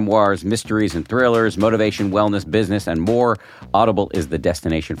celebrity memoirs, mysteries and thrillers, motivation, wellness, business, and more. Audible is the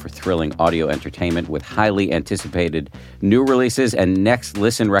destination for thrilling audio entertainment with highly anticipated new releases and next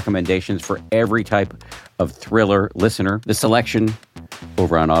listen recommendations for every type of thriller listener. The selection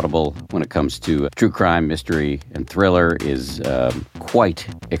over on Audible when it comes to true crime, mystery, and thriller is quite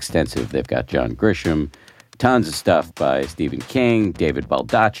extensive. They've got John Grisham, tons of stuff by Stephen King, David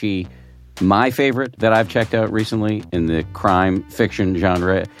Baldacci. My favorite that I've checked out recently in the crime fiction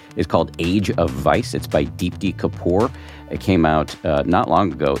genre is called Age of Vice. It's by Deepti Kapoor. It came out not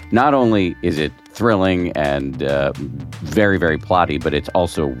long ago. Not only is it thrilling and very, very plotty, but it's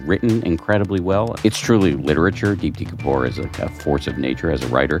also written incredibly well. It's truly literature. Deepti Kapoor is a force of nature as a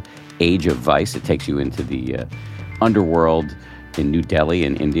writer. Age of Vice, it takes you into the underworld in New Delhi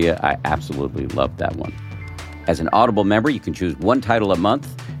in India. I absolutely loved that one. As an Audible member, you can choose one title a month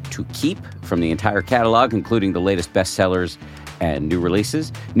to keep from the entire catalog, including the latest bestsellers and new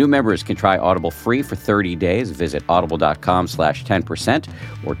releases. New members can try Audible free for 30 days. Visit audible.com/10%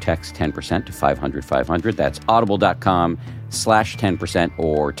 or text 10% to 500-500. That's audible.com/10%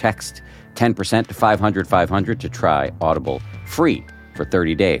 or text 10% to 500-500 to try Audible free for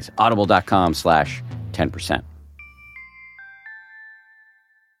 30 days. Audible.com/10%.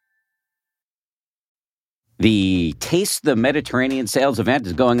 The Taste the Mediterranean sales event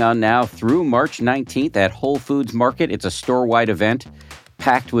is going on now through March 19th at Whole Foods Market. It's a store-wide event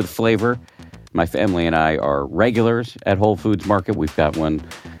packed with flavor. My family and I are regulars at Whole Foods Market. We've got one,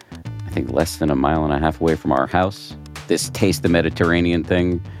 I think, less than a mile and a half away from our house. This Taste the Mediterranean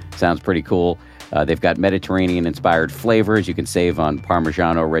thing sounds pretty cool. They've got Mediterranean-inspired flavors. You can save on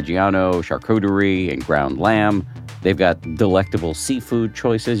Parmigiano Reggiano, charcuterie, and ground lamb. They've got delectable seafood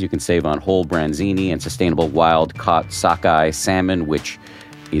choices. You can save on whole branzini and sustainable wild-caught sockeye salmon, which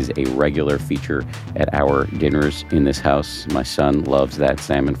is a regular feature at our dinners in this house. My son loves that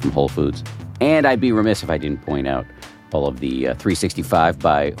salmon from Whole Foods. And I'd be remiss if I didn't point out all of the 365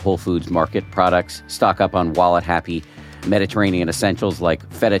 by Whole Foods Market products. Stock up on wallet-happy Mediterranean essentials like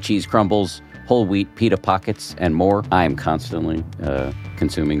feta cheese crumbles, whole wheat pita pockets, and more. I am constantly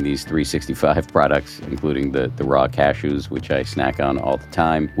consuming these 365 products, including the raw cashews, which I snack on all the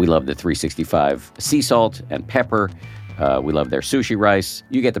time. We love the 365 sea salt and pepper. We love their sushi rice.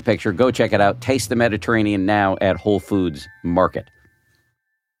 You get the picture. Go check it out. Taste the Mediterranean now at Whole Foods Market.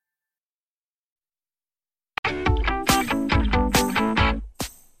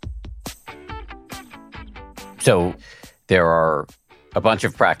 So there are a bunch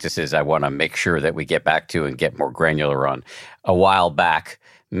of practices I want to make sure that we get back to and get more granular on. A while back,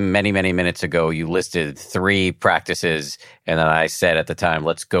 many, many minutes ago, you listed 3 practices, and then I said at the time,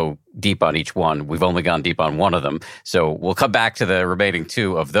 let's go deep on each one. We've only gone deep on one of them. So we'll come back to the remaining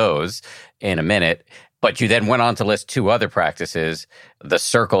 2 of those in a minute. But you then went on to list 2 other practices, the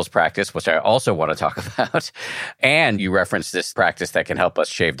circles practice, which I also want to talk about, and you referenced this practice that can help us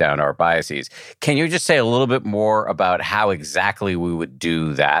shave down our biases. Can you just say a little bit more about how exactly we would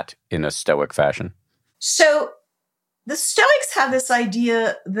do that in a Stoic fashion? So the Stoics have this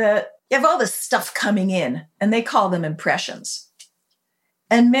idea that you have all this stuff coming in, and they call them impressions.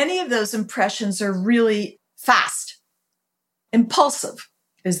 And many of those impressions are really fast. Impulsive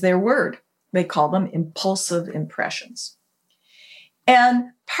is their word. They call them impulsive impressions.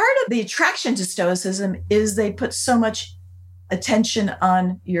 And part of the attraction to Stoicism is they put so much attention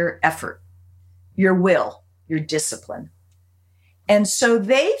on your effort, your will, your discipline. And so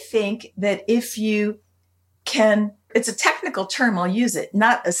they think that if you can, it's a technical term, I'll use it,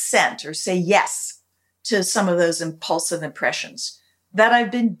 not assent or say yes to some of those impulsive impressions, that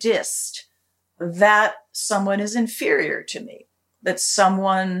I've been dissed, that someone is inferior to me, that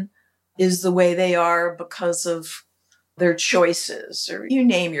someone is the way they are because of their choices, or you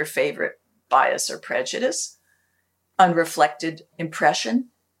name your favorite bias or prejudice, unreflected impression.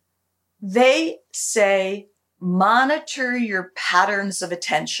 They say, monitor your patterns of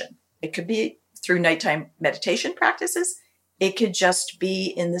attention. It could be through nighttime meditation practices. It could just be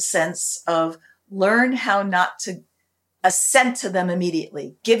in the sense of learn how not to assent to them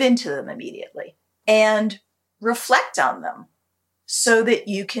immediately, give in to them immediately, and reflect on them so that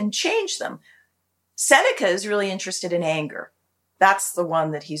you can change them. Seneca is really interested in anger. That's the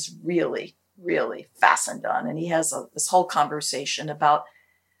one that he's really, really fastened on. And he has this whole conversation about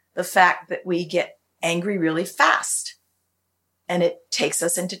the fact that we get angry really fast and it takes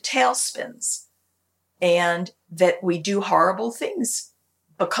us into tailspins, and that we do horrible things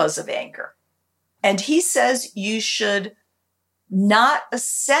because of anger. And he says you should not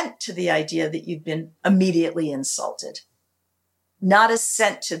assent to the idea that you've been immediately insulted. Not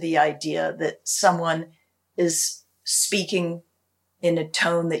assent to the idea that someone is speaking in a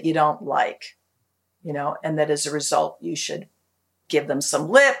tone that you don't like, and that as a result, you should give them some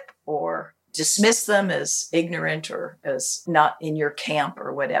lip or dismiss them as ignorant or as not in your camp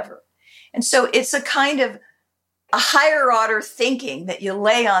or whatever. And so it's a kind of a higher order thinking that you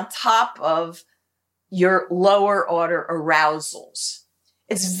lay on top of your lower order arousals.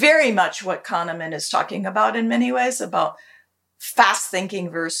 It's very much what Kahneman is talking about in many ways, about fast thinking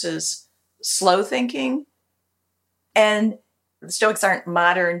versus slow thinking. And the Stoics aren't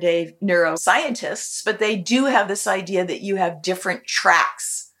modern day neuroscientists, but they do have this idea that you have different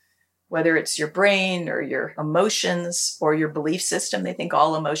tracks, whether it's your brain or your emotions or your belief system. They think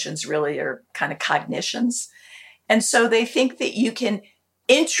all emotions really are kind of cognitions. And so they think that you can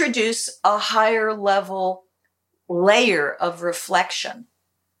introduce a higher level layer of reflection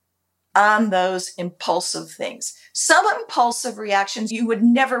on those impulsive things. Some impulsive reactions you would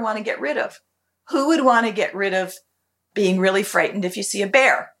never want to get rid of. Who would want to get rid of being really frightened if you see a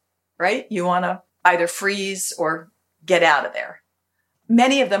bear, right? You want to either freeze or get out of there.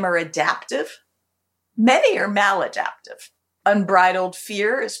 Many of them are adaptive. Many are maladaptive. Unbridled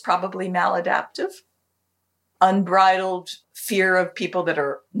fear is probably maladaptive. Unbridled fear of people that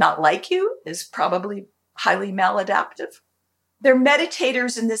are not like you is probably highly maladaptive. They're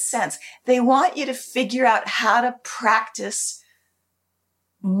meditators in this sense. They want you to figure out how to practice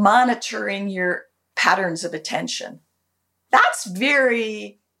monitoring your patterns of attention. That's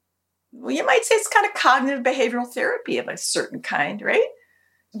very, well, you might say it's kind of cognitive behavioral therapy of a certain kind, right?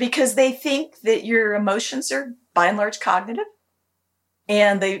 Because they think that your emotions are by and large cognitive,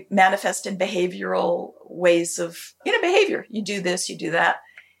 and they manifest in behavioral ways of, behavior. You do this, you do that,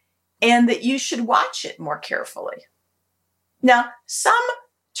 and that you should watch it more carefully. Now, some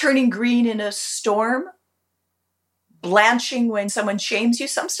turning green in a storm, blanching when someone shames you,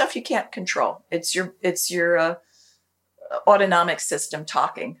 some stuff you can't control. It's your autonomic system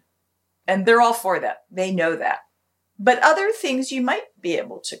talking. And they're all for that. They know that. But other things you might be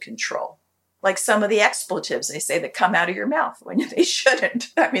able to control, like some of the expletives they say that come out of your mouth when they shouldn't.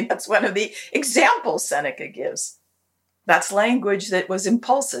 I mean, that's one of the examples Seneca gives. That's language that was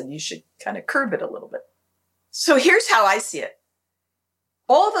impulsive. You should kind of curb it a little bit. So here's how I see it.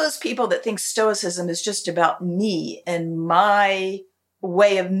 all those people that think Stoicism is just about me and my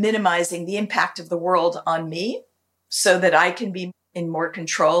way of minimizing the impact of the world on me so that I can be in more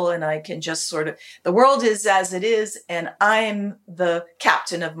control and I can just sort of, the world is as it is and I'm the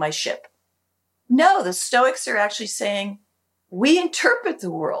captain of my ship. No, the Stoics are actually saying we interpret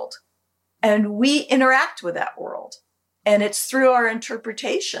the world and we interact with that world. And it's through our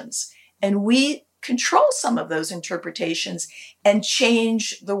interpretations. And we control some of those interpretations and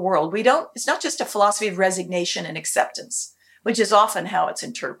change the world. It's not just a philosophy of resignation and acceptance, which is often how it's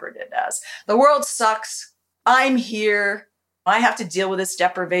interpreted as. The world sucks. I'm here. I have to deal with this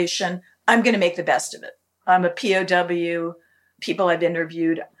deprivation. I'm going to make the best of it. I'm a POW. People I've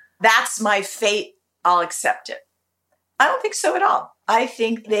interviewed. That's my fate. I'll accept it. I don't think so at all. I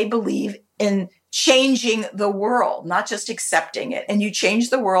think they believe in changing the world, not just accepting it. And you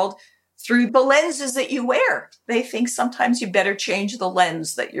change the world through the lenses that you wear. They think sometimes you better change the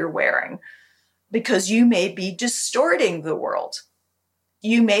lens that you're wearing because you may be distorting the world.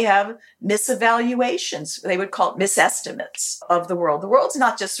 You may have misevaluations. They would call it misestimates of the world. The world's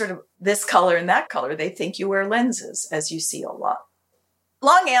not just sort of this color and that color. They think you wear lenses, as you see a lot.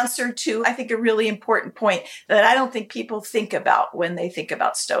 Long answer to, I think, a really important point that I don't think people think about when they think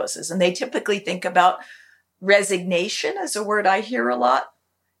about Stoicism. They typically think about resignation as a word I hear a lot.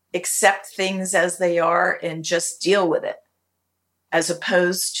 Accept things as they are and just deal with it, as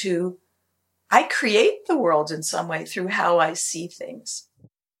opposed to I create the world in some way through how I see things.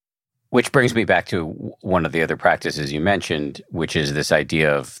 Which brings me back to one of the other practices you mentioned, which is this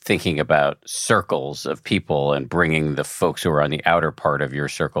idea of thinking about circles of people and bringing the folks who are on the outer part of your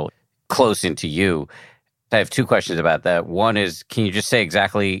circle close into you. I have two questions about that. One is, can you just say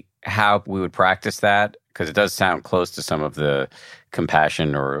exactly how we would practice that? Because it does sound close to some of the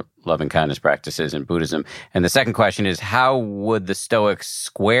compassion or loving kindness practices in Buddhism. And the second question is, how would the Stoics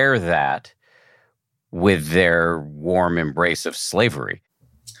square that with their warm embrace of slavery?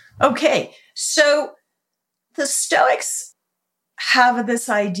 Okay, so the Stoics have this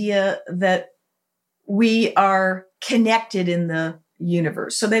idea that we are connected in the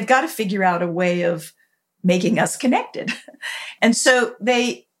universe. So they've got to figure out a way of making us connected. And so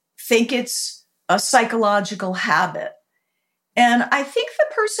they think it's a psychological habit. And I think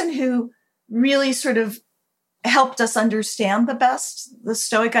the person who really sort of helped us understand the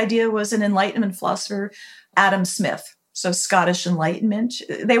Stoic idea was an Enlightenment philosopher, Adam Smith. So Scottish Enlightenment.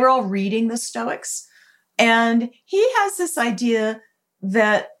 They were all reading the Stoics. And he has this idea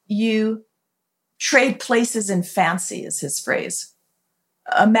that you trade places in fancy, is his phrase.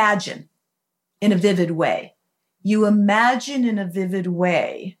 Imagine in a vivid way. You imagine in a vivid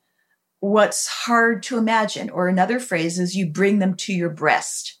way what's hard to imagine. Or another phrase is you bring them to your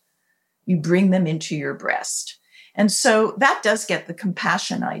breast. You bring them into your breast. And so that does get the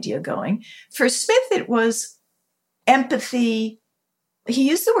compassion idea going. For Smith, it was empathy. He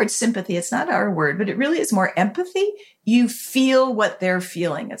used the word sympathy. It's not our word, but it really is more empathy. You feel what they're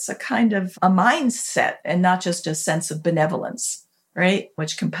feeling. It's a kind of a mindset and not just a sense of benevolence, right?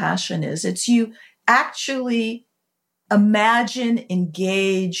 Which compassion is. It's you actually imagine,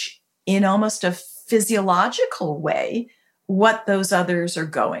 engage in almost a physiological way what those others are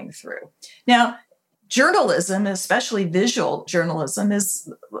going through. Now, journalism, especially visual journalism,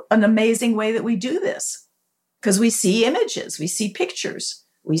 is an amazing way that we do this. Because we see images, we see pictures,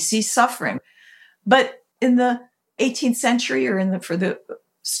 we see suffering. But in the 18th century or for the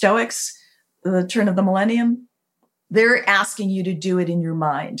Stoics, the turn of the millennium, they're asking you to do it in your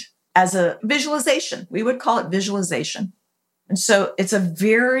mind as a visualization. We would call it visualization. And so it's a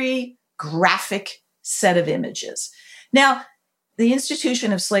very graphic set of images. Now, the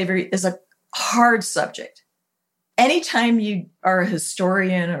institution of slavery is a hard subject. Anytime you are a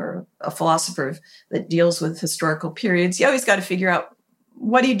historian or a philosopher that deals with historical periods, you always got to figure out,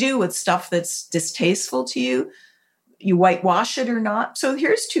 what do you do with stuff that's distasteful to you? You whitewash it or not? So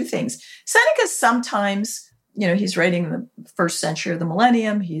here's two things. Seneca sometimes, he's writing in the first century of the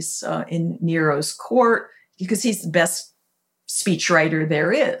millennium. He's in Nero's court because he's the best speechwriter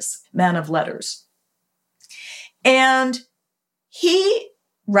there is, man of letters. And he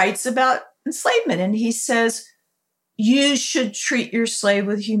writes about enslavement and he says, you should treat your slave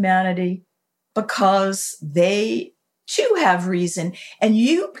with humanity because they too have reason. And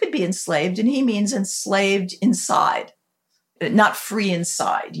you could be enslaved, and he means enslaved inside, not free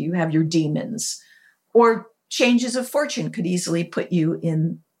inside. You have your demons. Or changes of fortune could easily put you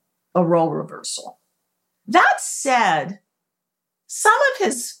in a role reversal. That said, some of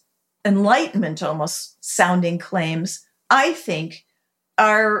his Enlightenment almost sounding claims, I think,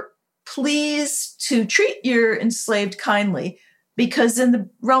 are please to treat your enslaved kindly, Because in the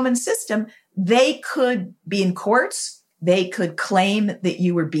Roman system, they could be in courts. They could claim that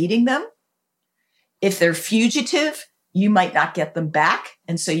you were beating them. If they're fugitive, you might not get them back.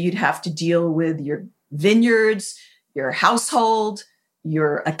 And so you'd have to deal with your vineyards, your household,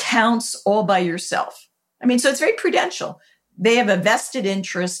 your accounts all by yourself. I mean, so it's very prudential. They have a vested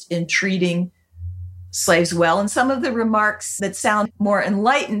interest in treating slaves well. And some of the remarks that sound more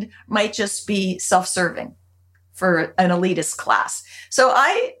enlightened might just be self-serving for an elitist class. So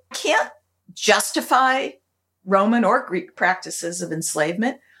I can't justify Roman or Greek practices of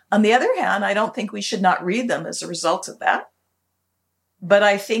enslavement. On the other hand, I don't think we should not read them as a result of that. But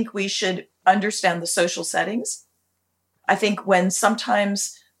I think we should understand the social settings. I think when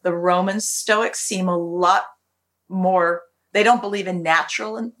sometimes the Roman Stoics seem a lot more, they don't believe in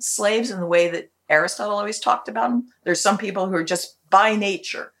natural slaves in the way that Aristotle always talked about them. There's some people who are just by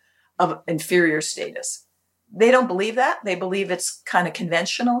nature of inferior status. They don't believe that. They believe it's kind of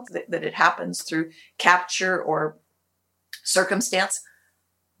conventional, that it happens through capture or circumstance.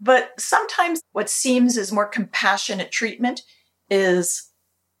 But sometimes what seems as more compassionate treatment is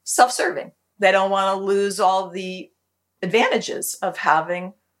self-serving. They don't want to lose all the advantages of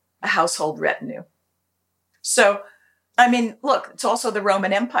having a household retinue. So, I mean, look, it's also the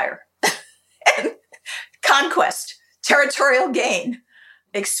Roman Empire. And conquest, territorial gain,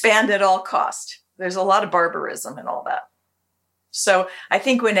 expand at all cost. There's a lot of barbarism and all that. So I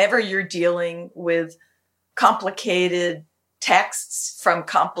think whenever you're dealing with complicated texts from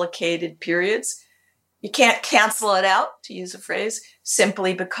complicated periods, you can't cancel it out, to use a phrase,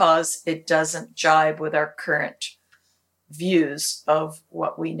 simply because it doesn't jibe with our current views of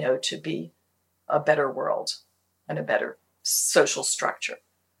what we know to be a better world and a better social structure.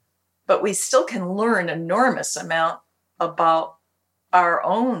 But we still can learn an enormous amount about our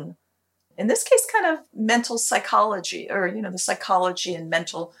own, in this case, kind of mental psychology, or, the psychology and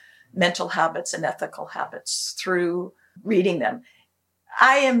mental habits and ethical habits through reading them.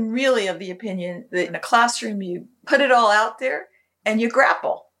 I am really of the opinion that in a classroom, you put it all out there and you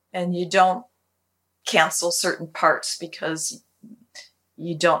grapple and you don't cancel certain parts because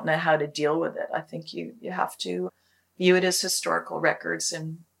you don't know how to deal with it. I think you have to view it as historical records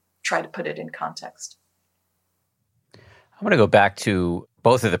and try to put it in context. I want to go back to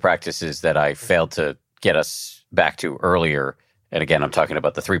both of the practices that I failed to get us back to earlier. And again, I'm talking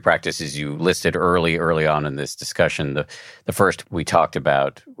about the three practices you listed early on in this discussion. The first we talked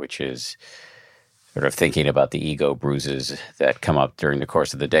about, which is sort of thinking about the ego bruises that come up during the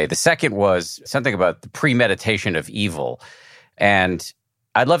course of the day. The second was something about the premeditation of evil. And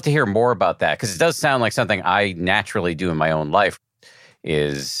I'd love to hear more about that, because it does sound like something I naturally do in my own life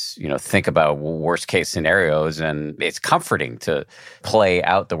is, think about worst case scenarios. And it's comforting to play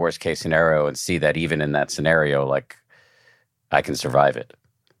out the worst case scenario and see that even in that scenario, like, I can survive it.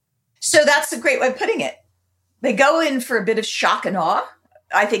 So that's a great way of putting it. They go in for a bit of shock and awe.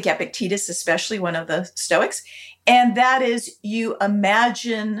 I think Epictetus, especially one of the Stoics. And that is, you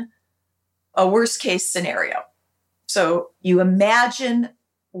imagine a worst case scenario. So you imagine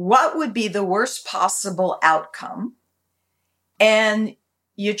what would be the worst possible outcome. And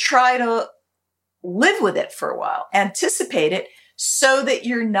you try to live with it for a while, anticipate it so that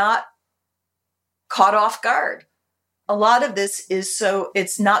you're not caught off guard. A lot of this is so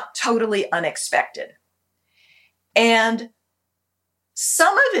it's not totally unexpected. And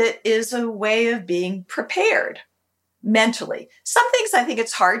some of it is a way of being prepared mentally. Some things I think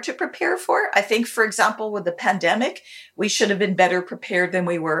it's hard to prepare for. I think, for example, with the pandemic, we should have been better prepared than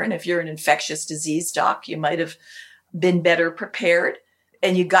we were. And if you're an infectious disease doc, you might have been better prepared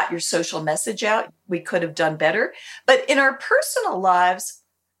and you got your social message out. We could have done better. But in our personal lives,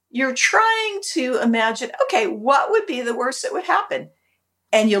 you're trying to imagine, okay, what would be the worst that would happen?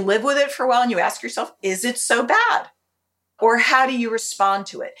 And you live with it for a while and you ask yourself, is it so bad? Or how do you respond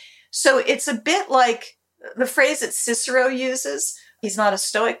to it? So it's a bit like the phrase that Cicero uses. He's not a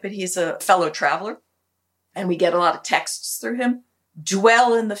Stoic, but he's a fellow traveler. And we get a lot of texts through him.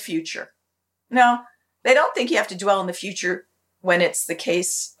 Dwell in the future. Now, they don't think you have to dwell in the future when it's the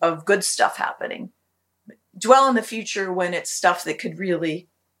case of good stuff happening. Dwell in the future when it's stuff that could really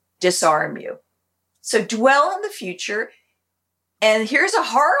disarm you. So dwell in the future. And here's a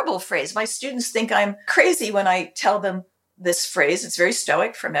horrible phrase. My students think I'm crazy when I tell them this phrase. It's very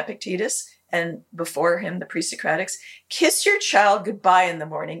Stoic, from Epictetus, and before him, the pre-Socratics. Kiss your child goodbye in the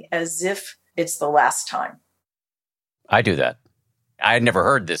morning as if it's the last time. I do that. I had never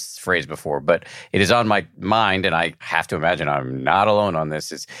heard this phrase before, but it is on my mind, and I have to imagine I'm not alone on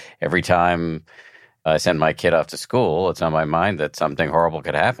this. It's every time I send my kid off to school, it's on my mind that something horrible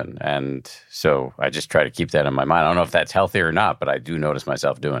could happen. And so I just try to keep that in my mind. I don't know if that's healthy or not, but I do notice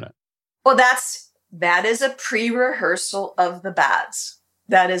myself doing it. Well, that is a pre-rehearsal of the bads.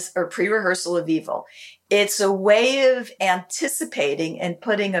 That is a pre-rehearsal of evil. It's a way of anticipating and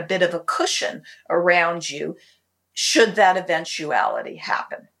putting a bit of a cushion around you should that eventuality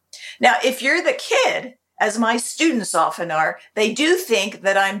happen. Now, if you're the kid, as my students often are, they do think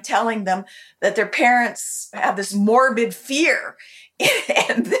that I'm telling them that their parents have this morbid fear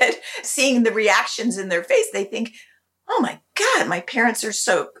and that seeing the reactions in their face, they think, oh my God, my parents are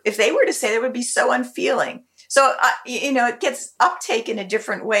so, if they were to say, they would be so unfeeling. So, it gets uptake in a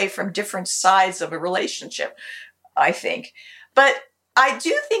different way from different sides of a relationship, I think. But I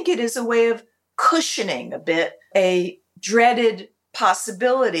do think it is a way of cushioning a bit a dreaded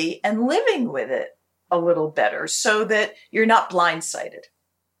possibility and living with it a little better so that you're not blindsided.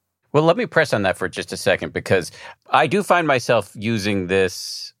 Well, let me press on that for just a second, because I do find myself using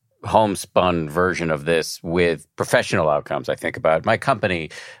this homespun version of this with professional outcomes. I think about my company,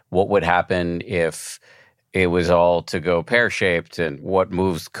 what would happen if it was all to go pear-shaped and what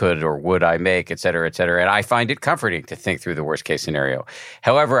moves could or would I make, et cetera, et cetera. And I find it comforting to think through the worst-case scenario.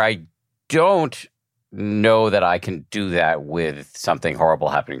 However, I don't know that I can do that with something horrible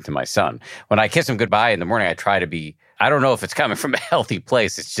happening to my son. When I kiss him goodbye in the morning, I try to be, I don't know if it's coming from a healthy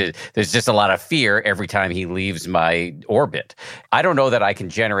place. It's just, there's just a lot of fear every time he leaves my orbit. I don't know that I can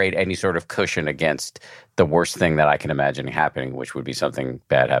generate any sort of cushion against the worst thing that I can imagine happening, which would be something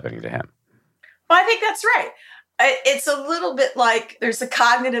bad happening to him. Well, I think that's right. It's a little bit like there's a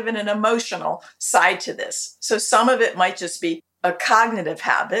cognitive and an emotional side to this. So some of it might just be a cognitive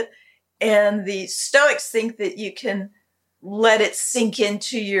habit. And the Stoics think that you can let it sink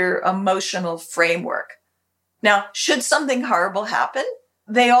into your emotional framework. Now, should something horrible happen,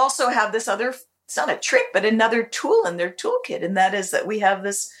 they also have this other, it's not a trick, but another tool in their toolkit. And that is that we have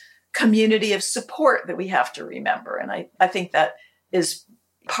this community of support that we have to remember. And I think that is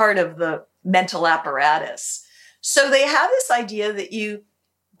part of the mental apparatus. So they have this idea that you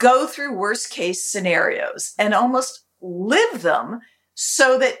go through worst case scenarios and almost live them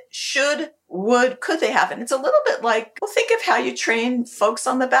so that could they happen? It's a little bit like, well, think of how you train folks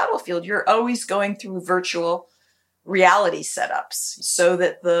on the battlefield. You're always going through virtual reality setups so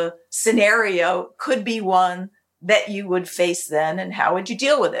that the scenario could be one that you would face then, and how would you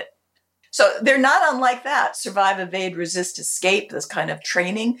deal with it? So they're not unlike that. Survive, evade, resist, escape, this kind of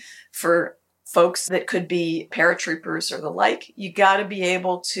training for folks that could be paratroopers or the like. You got to be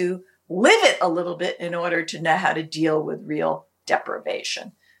able to live it a little bit in order to know how to deal with real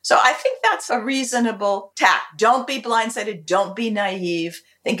deprivation. So I think that's a reasonable tack. Don't be blindsided. Don't be naive.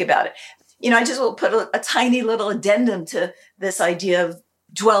 Think about it. I just will put a tiny little addendum to this idea of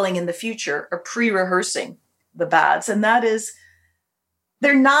dwelling in the future or pre-rehearsing the bads. And that is,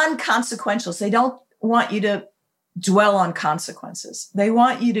 they're non-consequential. So they don't want you to dwell on consequences. They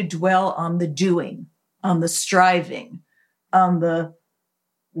want you to dwell on the doing, on the striving, on the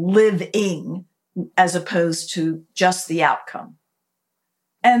living, as opposed to just the outcome.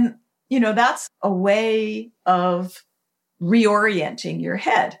 And, that's a way of reorienting your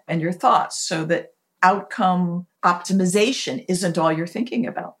head and your thoughts so that outcome optimization isn't all you're thinking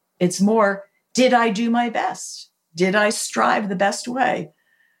about. It's more, did I do my best? Did I strive the best way?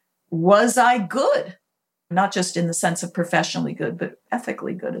 Was I good? Not just in the sense of professionally good, but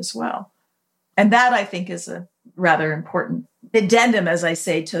ethically good as well. And that, I think, is a rather important addendum, as I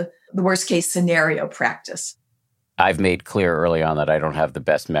say, to the worst case scenario practice. I've made clear early on that I don't have the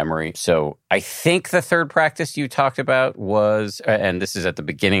best memory. So I think the third practice you talked about was, and this is at the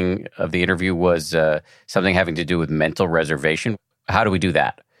beginning of the interview, was something having to do with mental reservation. How do we do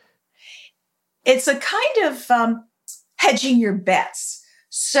that? It's a kind of hedging your bets.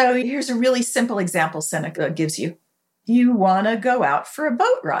 So here's a really simple example Seneca gives you. You want to go out for a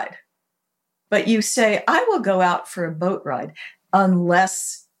boat ride, but you say, I will go out for a boat ride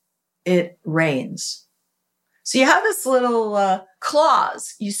unless it rains. So you have this little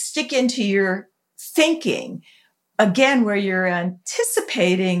clause you stick into your thinking, again, where you're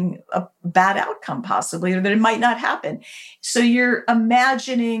anticipating a bad outcome possibly, or that it might not happen. So you're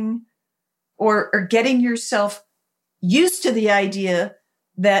imagining or getting yourself used to the idea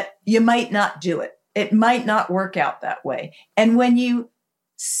that you might not do it. It might not work out that way. And when you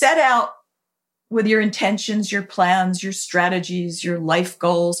set out with your intentions, your plans, your strategies, your life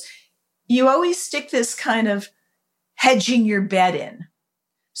goals, you always stick this kind of hedging your bet in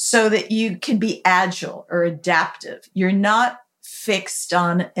so that you can be agile or adaptive. You're not fixed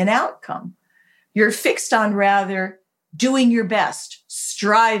on an outcome. You're fixed on rather doing your best,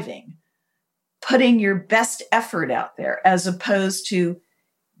 striving, putting your best effort out there as opposed to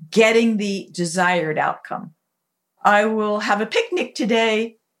getting the desired outcome. I will have a picnic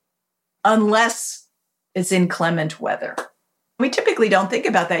today unless it's inclement weather. We typically don't think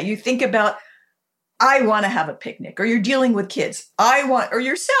about that. You think about, I want to have a picnic, or you're dealing with kids. Or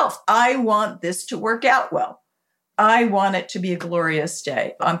yourself, I want this to work out well. I want it to be a glorious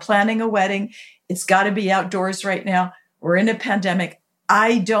day. I'm planning a wedding. It's got to be outdoors right now. We're in a pandemic.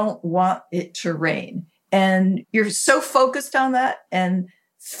 I don't want it to rain. And you're so focused on that and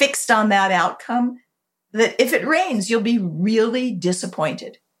fixed on that outcome that if it rains, you'll be really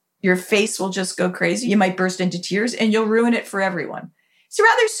disappointed. Your face will just go crazy. You might burst into tears and you'll ruin it for everyone. It's a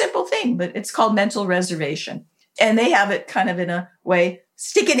rather simple thing, but it's called mental reservation. And they have it kind of in a way,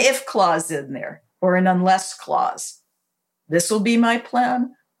 stick an if clause in there or an unless clause. This will be my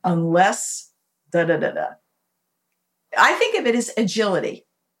plan unless da-da-da-da. I think of it as agility,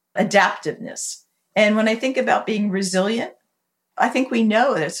 adaptiveness. And when I think about being resilient, I think we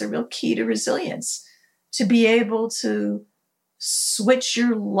know that it's a real key to resilience, to be able to switch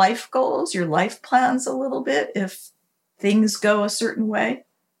your life goals, your life plans a little bit if things go a certain way,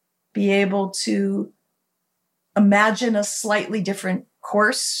 be able to imagine a slightly different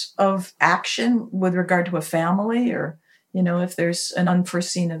course of action with regard to a family or, if there's an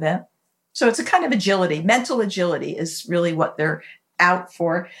unforeseen event. So it's a kind of agility. Mental agility is really what they're out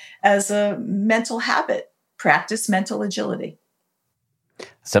for as a mental habit. Practice mental agility.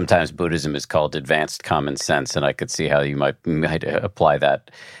 Sometimes Buddhism is called advanced common sense, and I could see how you might apply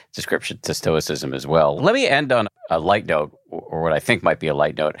that description to Stoicism as well. Let me end on a light note, or what I think might be a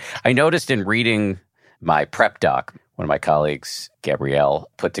light note. I noticed in reading my prep doc, one of my colleagues, Gabrielle,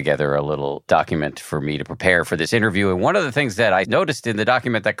 put together a little document for me to prepare for this interview. And one of the things that I noticed in the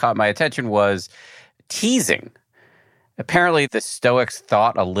document that caught my attention was teasing. Apparently, the Stoics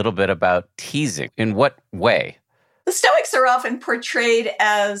thought a little bit about teasing. In what way? The Stoics are often portrayed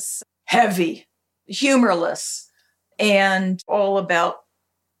as heavy, humorless, and all about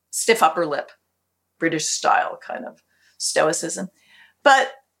stiff upper lip, British style kind of Stoicism.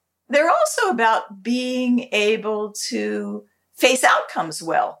 But they're also about being able to face outcomes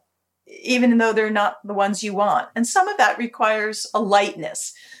well, even though they're not the ones you want. And some of that requires a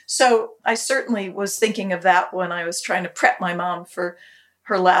lightness. So I certainly was thinking of that when I was trying to prep my mom for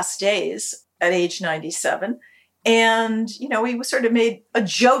her last days at age 97. And, we sort of made a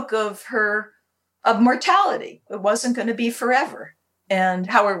joke of mortality. It wasn't going to be forever. And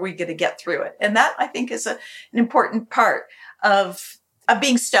how are we going to get through it? And that, I think, is an important part of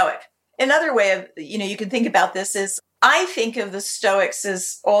being Stoic. Another way of, you can think about this is, I think of the Stoics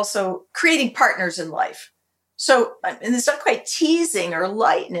as also creating partners in life. So, and it's not quite teasing or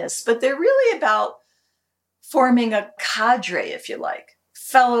lightness, but they're really about forming a cadre, if you like,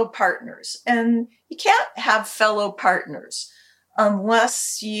 fellow partners. And you can't have fellow partners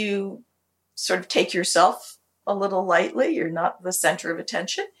unless you sort of take yourself a little lightly. You're not the center of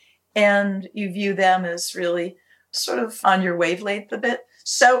attention, and you view them as really sort of on your wavelength a bit.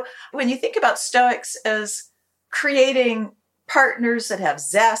 So when you think about Stoics as creating partners that have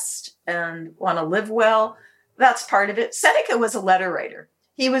zest and want to live well, that's part of it. Seneca was a letter writer.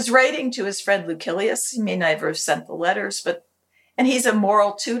 He was writing to his friend Lucilius. He may never have sent the letters, and he's a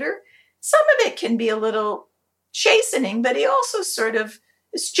moral tutor. Some of it can be a little chastening, but he also sort of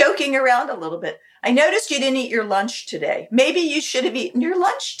is joking around a little bit. I noticed you didn't eat your lunch today. Maybe you should have eaten your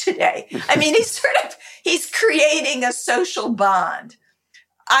lunch today. I mean, he's creating a social bond.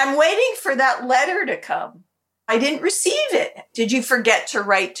 I'm waiting for that letter to come. I didn't receive it. Did you forget to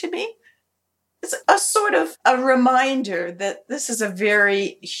write to me? It's a sort of a reminder that this is a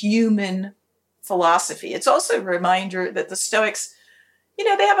very human philosophy. It's also a reminder that the Stoics,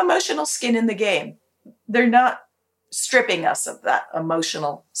 they have emotional skin in the game. They're not stripping us of that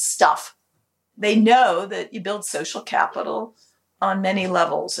emotional stuff. They know that you build social capital on many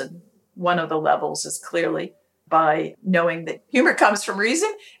levels. And one of the levels is clearly by knowing that humor comes from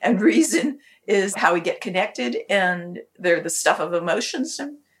reason, and reason is how we get connected, and they're the stuff of emotions,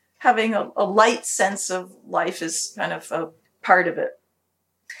 and having a light sense of life is kind of a part of it.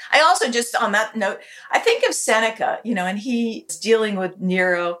 I also, just on that note, I think of Seneca, and he's dealing with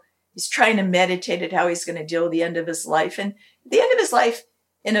Nero. He's trying to meditate at how he's going to deal with the end of his life. And at the end of his life,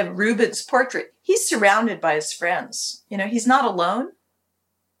 in a Rubens portrait, he's surrounded by his friends. He's not alone.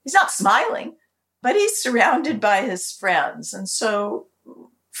 He's not smiling, but he's surrounded by his friends. And so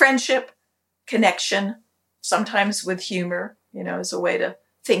friendship, connection, sometimes with humor, is a way to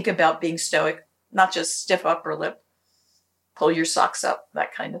think about being Stoic, not just stiff upper lip, pull your socks up,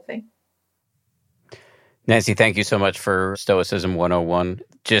 that kind of thing. Nancy, thank you so much for Stoicism 101.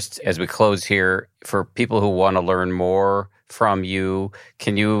 just as we close here, for people who want to learn more from you,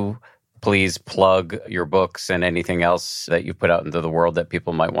 can you please plug your books and anything else that you put out into the world that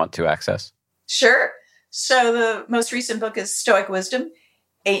people might want to access? Sure. So the most recent book is Stoic Wisdom,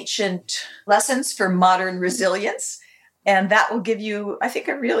 Ancient Lessons for Modern Resilience. And that will give you, I think,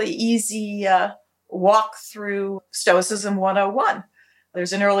 a really easy walk through Stoicism 101.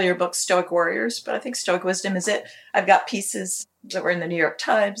 There's an earlier book, Stoic Warriors, but I think Stoic Wisdom is it. I've got pieces that were in the New York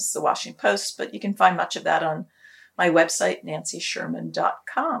Times, the Washington Post, but you can find much of that on my website,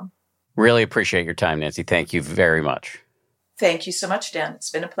 nancysherman.com. Really appreciate your time, Nancy. Thank you very much. Thank you so much, Dan. It's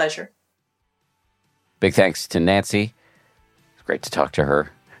been a pleasure. Big thanks to Nancy. It's great to talk to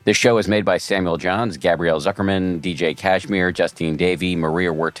her. This show is made by Samuel Johns, Gabrielle Zuckerman, DJ Kashmir, Justine Davey,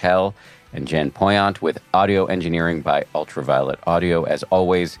 Maria Wertel, and Jen Poyant, with audio engineering by Ultraviolet Audio. As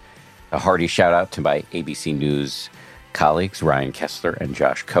always, a hearty shout out to my ABC News colleagues, Ryan Kessler and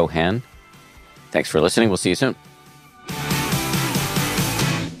Josh Cohan. Thanks for listening. We'll see you soon.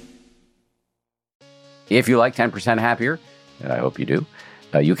 If you like 10% Happier, and I hope you do,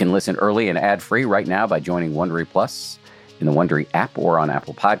 you can listen early and ad-free right now by joining Wondery Plus in the Wondery app or on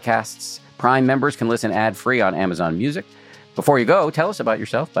Apple Podcasts. Prime members can listen ad-free on Amazon Music. Before you go, tell us about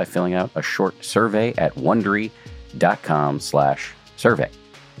yourself by filling out a short survey at Wondery.com/survey.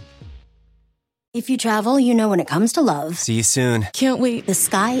 If you travel, you know when it comes to love. See you soon. Can't wait. The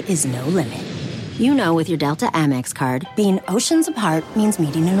sky is no limit. You know with your Delta Amex card, being oceans apart means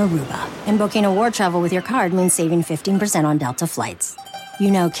meeting in Aruba. And booking a war travel with your card means saving 15% on Delta flights.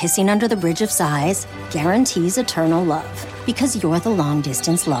 You know kissing under the bridge of sighs guarantees eternal love. Because you're the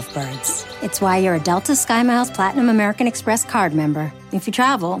long-distance lovebirds. It's why you're a Delta SkyMiles Platinum American Express card member. If you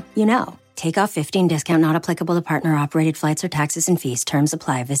travel, you know. Take off 15 discount not applicable to partner-operated flights or taxes and fees. Terms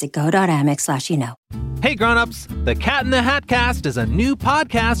apply. Visit go.amex/you-know. Hey grown-ups, the Cat in the Hat Cast is a new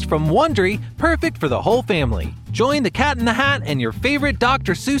podcast from Wondery, perfect for the whole family. Join the Cat in the Hat and your favorite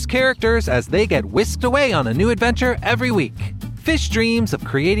Dr. Seuss characters as they get whisked away on a new adventure every week. Fish dreams of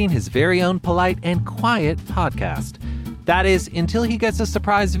creating his very own polite and quiet podcast. That is, until he gets a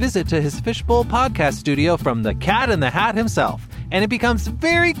surprise visit to his Fishbowl podcast studio from the Cat in the Hat himself, and it becomes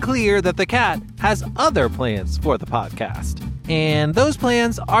very clear that the cat has other plans for the podcast. And those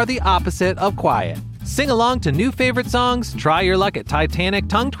plans are the opposite of quiet. Sing along to new favorite songs, try your luck at Titanic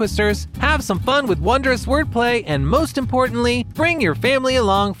tongue twisters, have some fun with wondrous wordplay, and most importantly, bring your family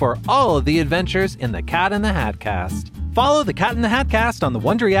along for all of the adventures in the Cat in the Hat Cast. Follow the Cat in the Hat Cast on the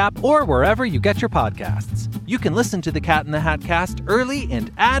Wondery app or wherever you get your podcasts. You can listen to the Cat in the Hat Cast early and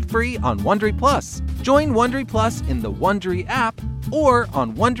ad-free on Wondery Plus. Join Wondery Plus in the Wondery app or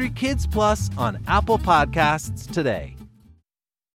on Wondery Kids Plus on Apple Podcasts today.